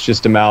me, it's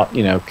just about,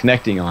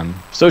 connecting on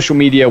social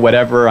media,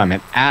 whatever. I'm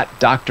at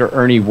Dr.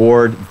 Ernie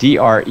Ward,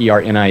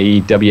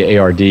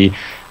 DRERNIEWARD.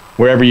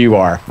 Wherever you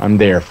are, I'm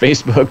there.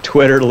 Facebook,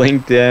 Twitter,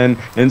 LinkedIn,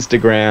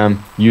 Instagram,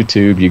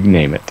 YouTube, you can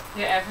name it.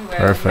 You're everywhere.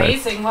 Perfect.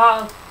 Amazing.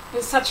 Wow.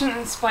 You're such an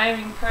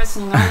inspiring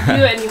person, you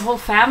and your whole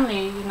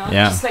family,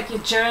 just like your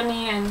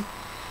journey, and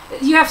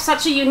you have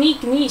such a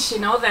unique niche,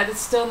 that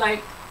it's still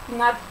like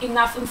not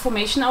enough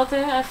information out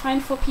there, I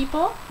find, for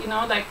people. We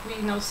know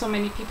so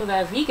many people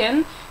that are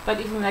vegan,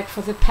 but even like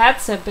for the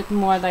pets, a bit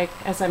more like,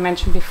 as I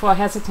mentioned before,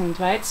 hesitant,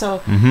 right?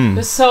 So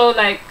we're so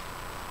like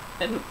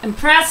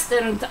impressed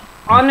and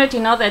honored,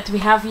 that we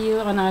have you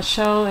on our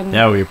show. And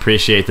yeah, we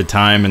appreciate the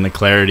time and the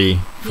clarity.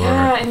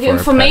 And the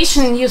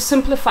information, you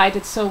simplified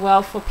it so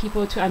well for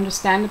people to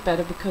understand it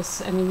better,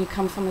 because you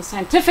come from a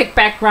scientific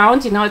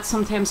background. It's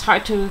sometimes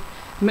hard to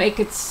make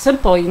it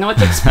simple,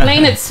 to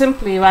explain it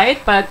simply,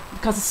 right? But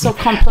because it's so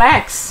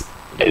complex.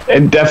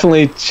 And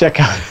definitely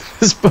check out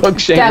this book,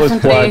 shameless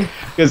Definitely. plug,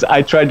 because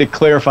I tried to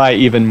clarify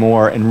even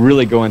more and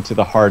really go into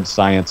the hard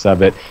science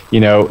of it.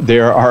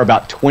 There are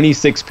about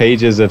 26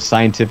 pages of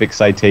scientific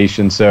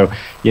citations. So,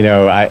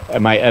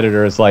 my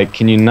editor is like,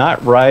 can you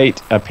not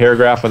write a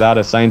paragraph without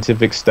a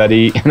scientific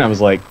study? And I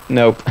was like,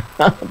 nope,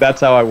 that's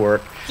how I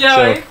work. Yeah,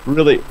 So right?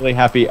 really, really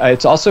happy.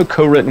 It's also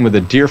co-written with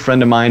a dear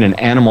friend of mine, an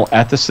animal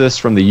ethicist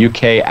from the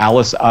UK,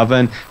 Alice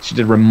Oven. She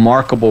did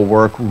remarkable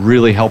work,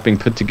 really helping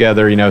put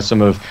together,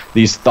 some of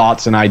these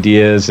thoughts and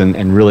ideas,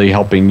 and really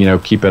helping,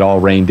 keep it all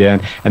reined in.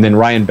 And then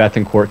Ryan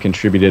Bethencourt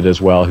contributed as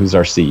well, who's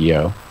our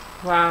CEO.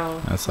 Wow.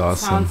 That's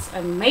awesome. Sounds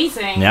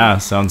amazing. Yeah,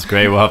 sounds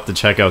great. We'll have to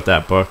check out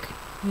that book.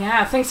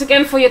 Yeah, thanks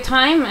again for your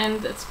time,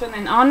 and it's been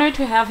an honor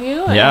to have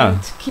you. Yeah.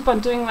 And keep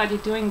on doing what you're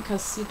doing,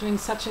 because you're doing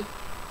such an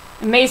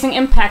amazing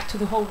impact to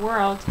the whole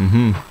world.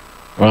 Mm-hmm.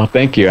 Well,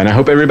 thank you. And I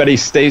hope everybody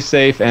stays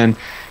safe. And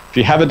if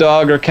you have a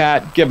dog or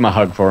cat, give them a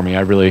hug for me.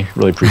 I really,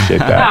 really appreciate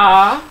that.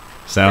 Aw.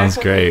 Sounds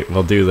Definitely. great.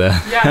 We'll do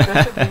that. Yeah,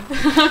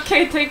 definitely.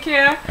 Okay, take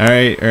care. All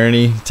right,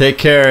 Ernie. Take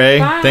care, eh?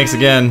 Bye. Thanks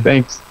again.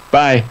 Thanks.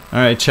 Bye. All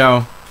right,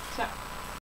 ciao.